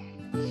do?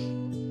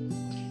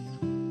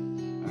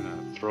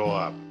 Throw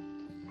up.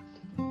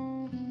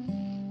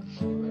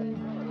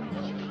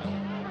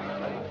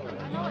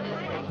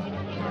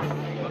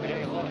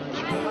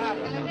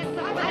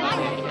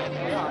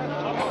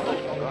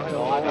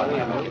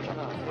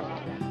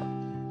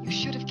 You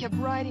should have kept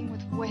riding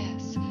with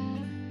Wes.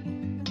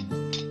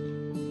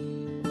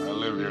 I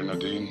live here,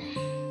 Nadine.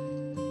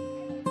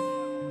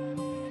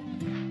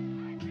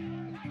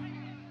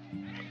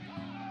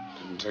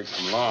 Didn't take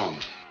them long.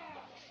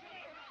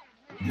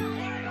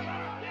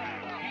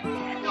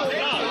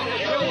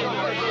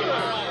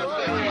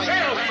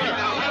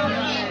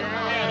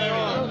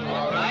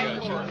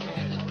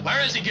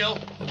 Where is he, Gil?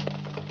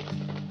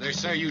 They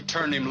say you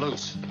turned him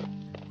loose.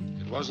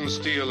 It wasn't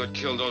Steele that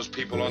killed those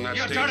people on that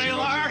stage. You dirty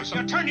liar!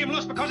 You turned him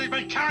loose because he's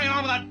been carrying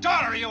on with that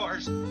daughter of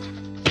yours.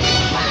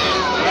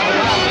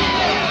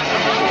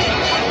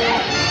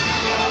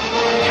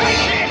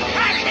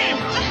 Catch him!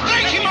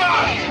 Break him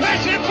off!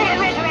 That's it! Put a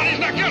rope around his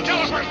neck! You tell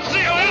us where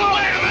Steele is!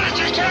 Wait a minute!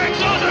 You can't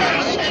do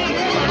this!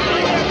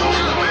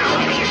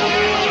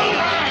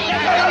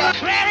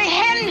 Prairie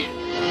hen!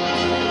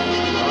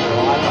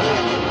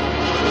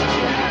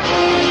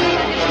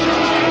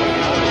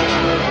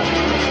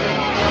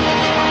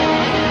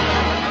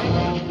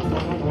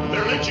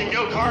 They're lynching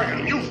Gil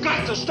Corrigan. You've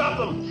got to stop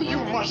them. You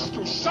must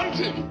do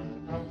something.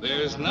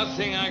 There's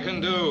nothing I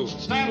can do.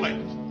 Stanley,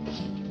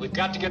 we've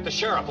got to get the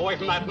sheriff away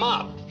from that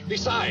mob.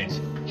 Besides,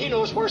 he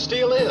knows where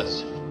Steele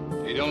is.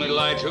 He'd only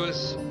lie to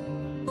us.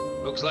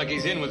 Looks like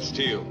he's in with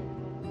Steele.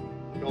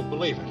 I don't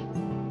believe it.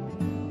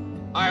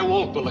 I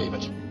won't believe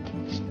it.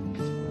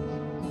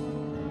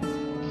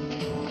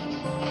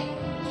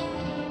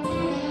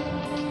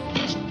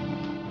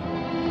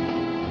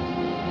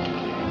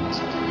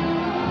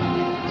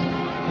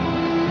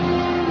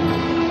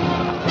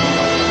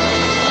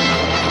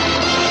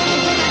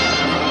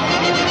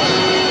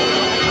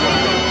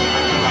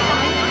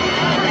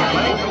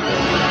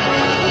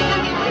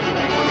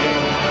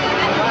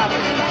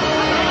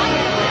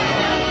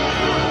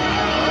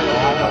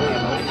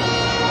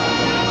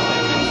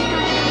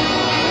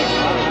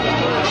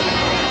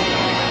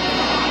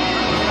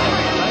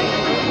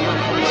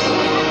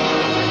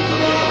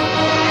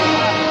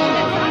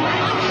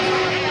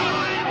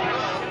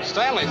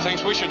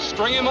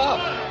 String him up.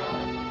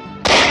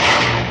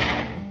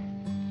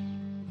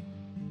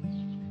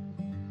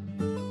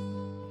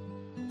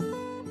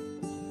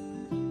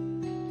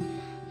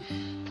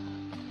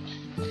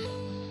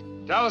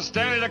 Tell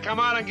Stanley to come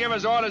out and give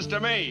his orders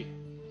to me.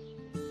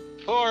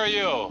 Who are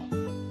you?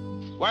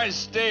 Where's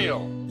Steele?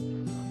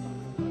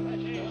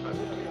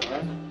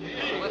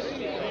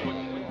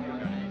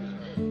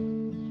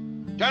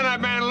 Turn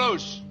that man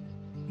loose.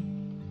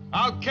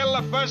 I'll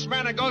kill the first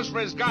man that goes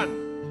for his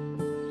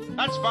gun.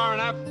 That's far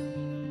enough.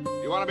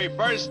 You want to be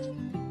first?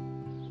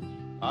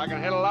 I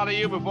can hit a lot of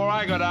you before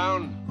I go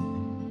down.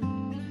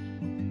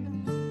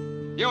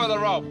 You with the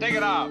rope. Take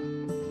it off.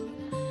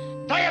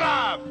 Take it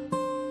off!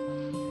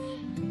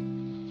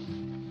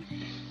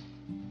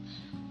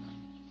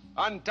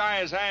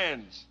 Untie his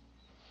hands.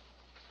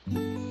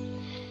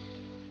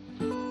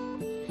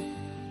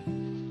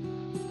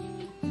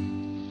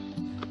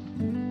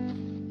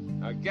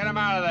 Now get him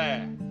out of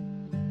there.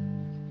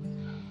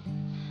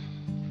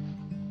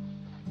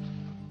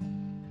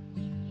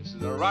 This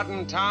is a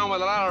rotten town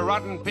with a lot of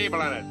rotten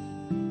people in it.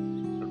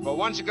 But for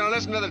once you're gonna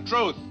listen to the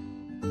truth.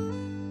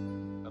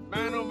 The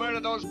man who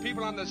murdered those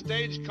people on the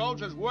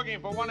stagecoach was working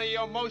for one of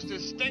your most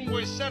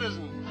distinguished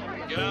citizens.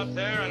 Get out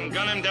there and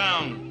gun him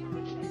down.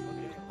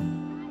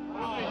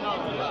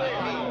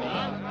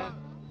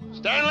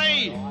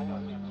 Stanley!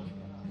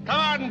 Come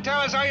out and tell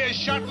us how you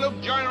shot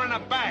Luke Joyner in the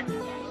back.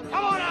 Come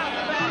on out!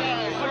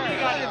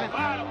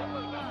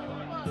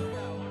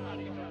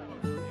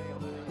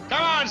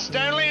 Come on,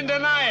 Stanley, and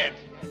deny it.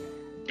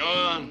 Go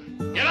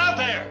on. Get out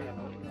there!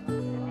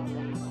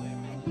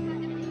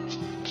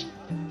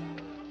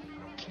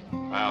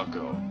 I'll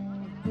go.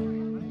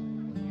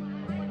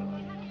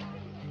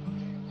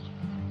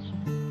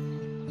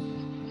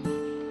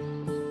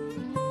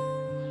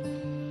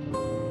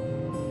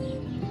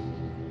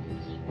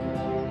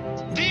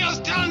 Steele's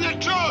telling the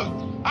truth.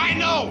 I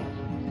know.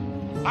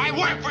 I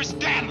work for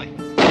Stanley.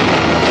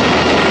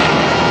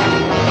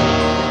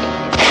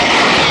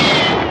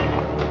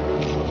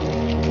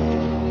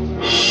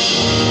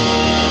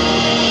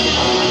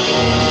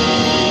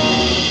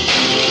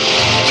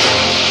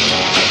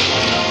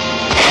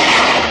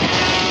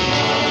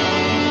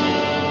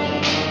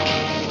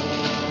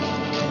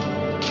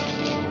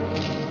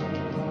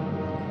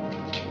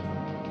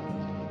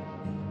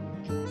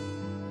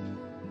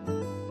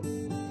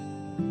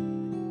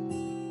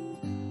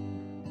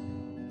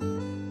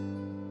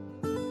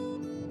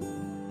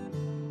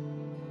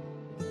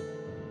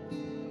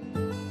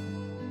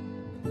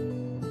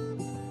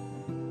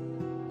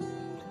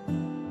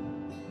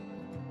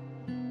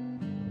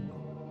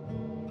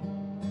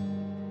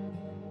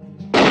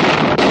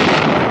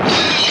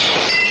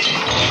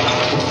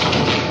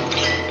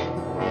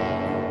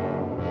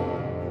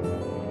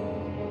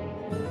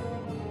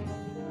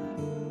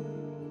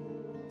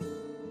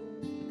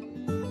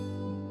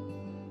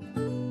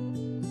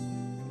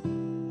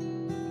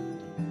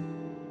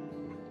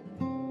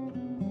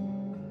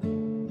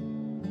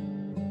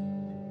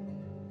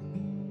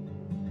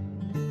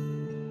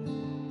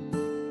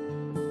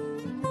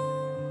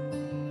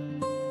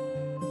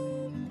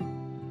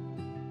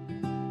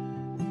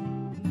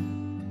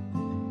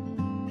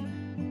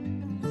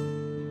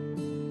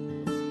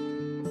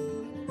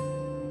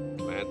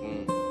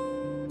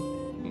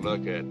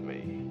 Look at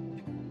me.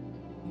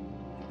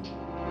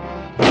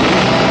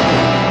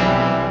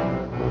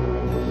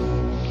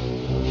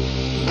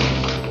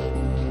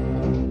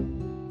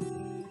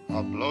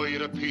 I'll blow you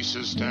to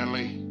pieces,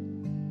 Stanley.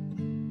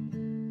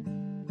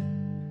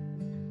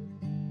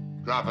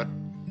 Drop it.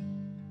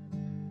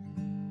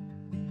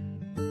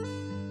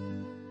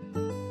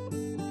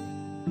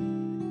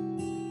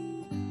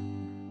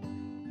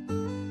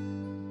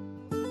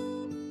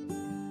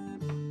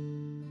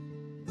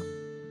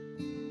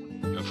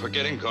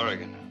 Forgetting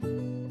Corrigan.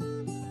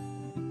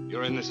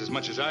 You're in this as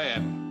much as I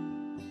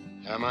am.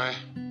 Am I?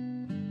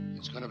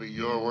 It's gonna be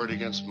your word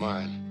against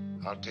mine.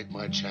 I'll take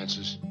my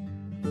chances.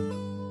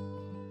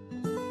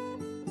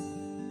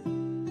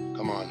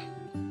 Come on.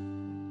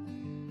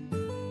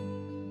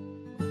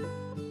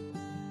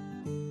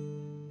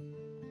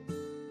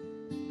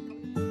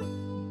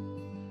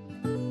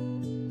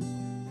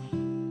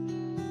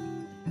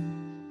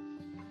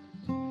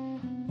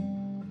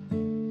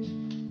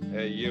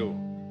 Hey, you.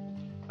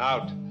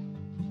 Out.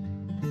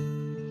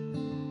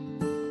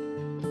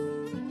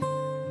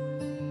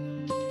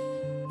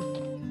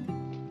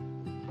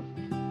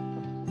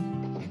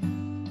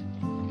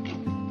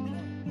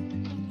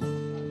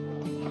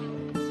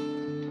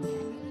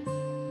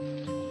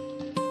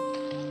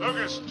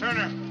 Lucas,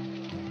 Turner.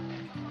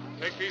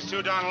 Take these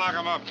two down and lock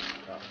them up.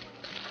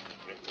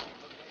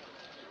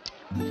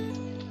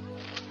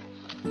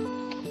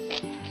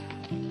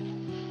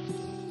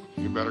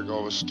 You better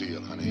go with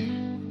Steele, honey.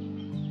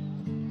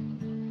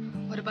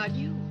 What about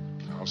you?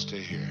 I'll stay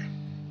here.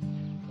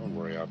 Don't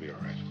worry, I'll be all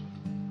right.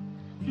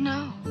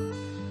 No.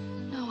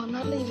 No, I'm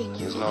not leaving you.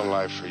 There's no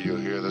life for you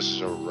here. This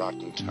is a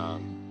rotten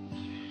town.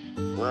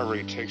 Wherever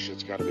he takes you,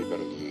 it's got to be better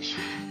than this.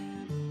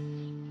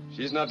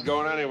 She's not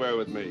going anywhere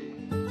with me.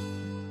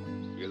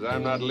 Because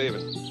I'm not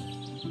leaving.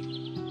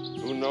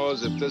 Who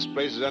knows if this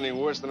place is any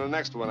worse than the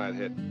next one I'd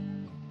hit.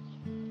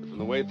 But from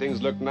the way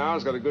things look now,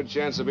 it's got a good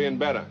chance of being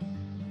better.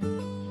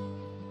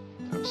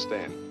 I'm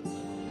Stan.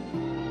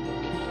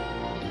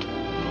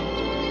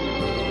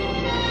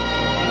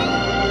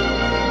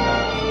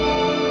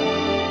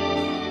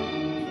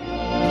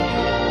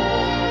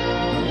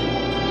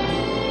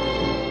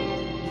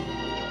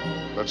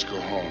 Let's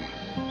go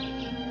home.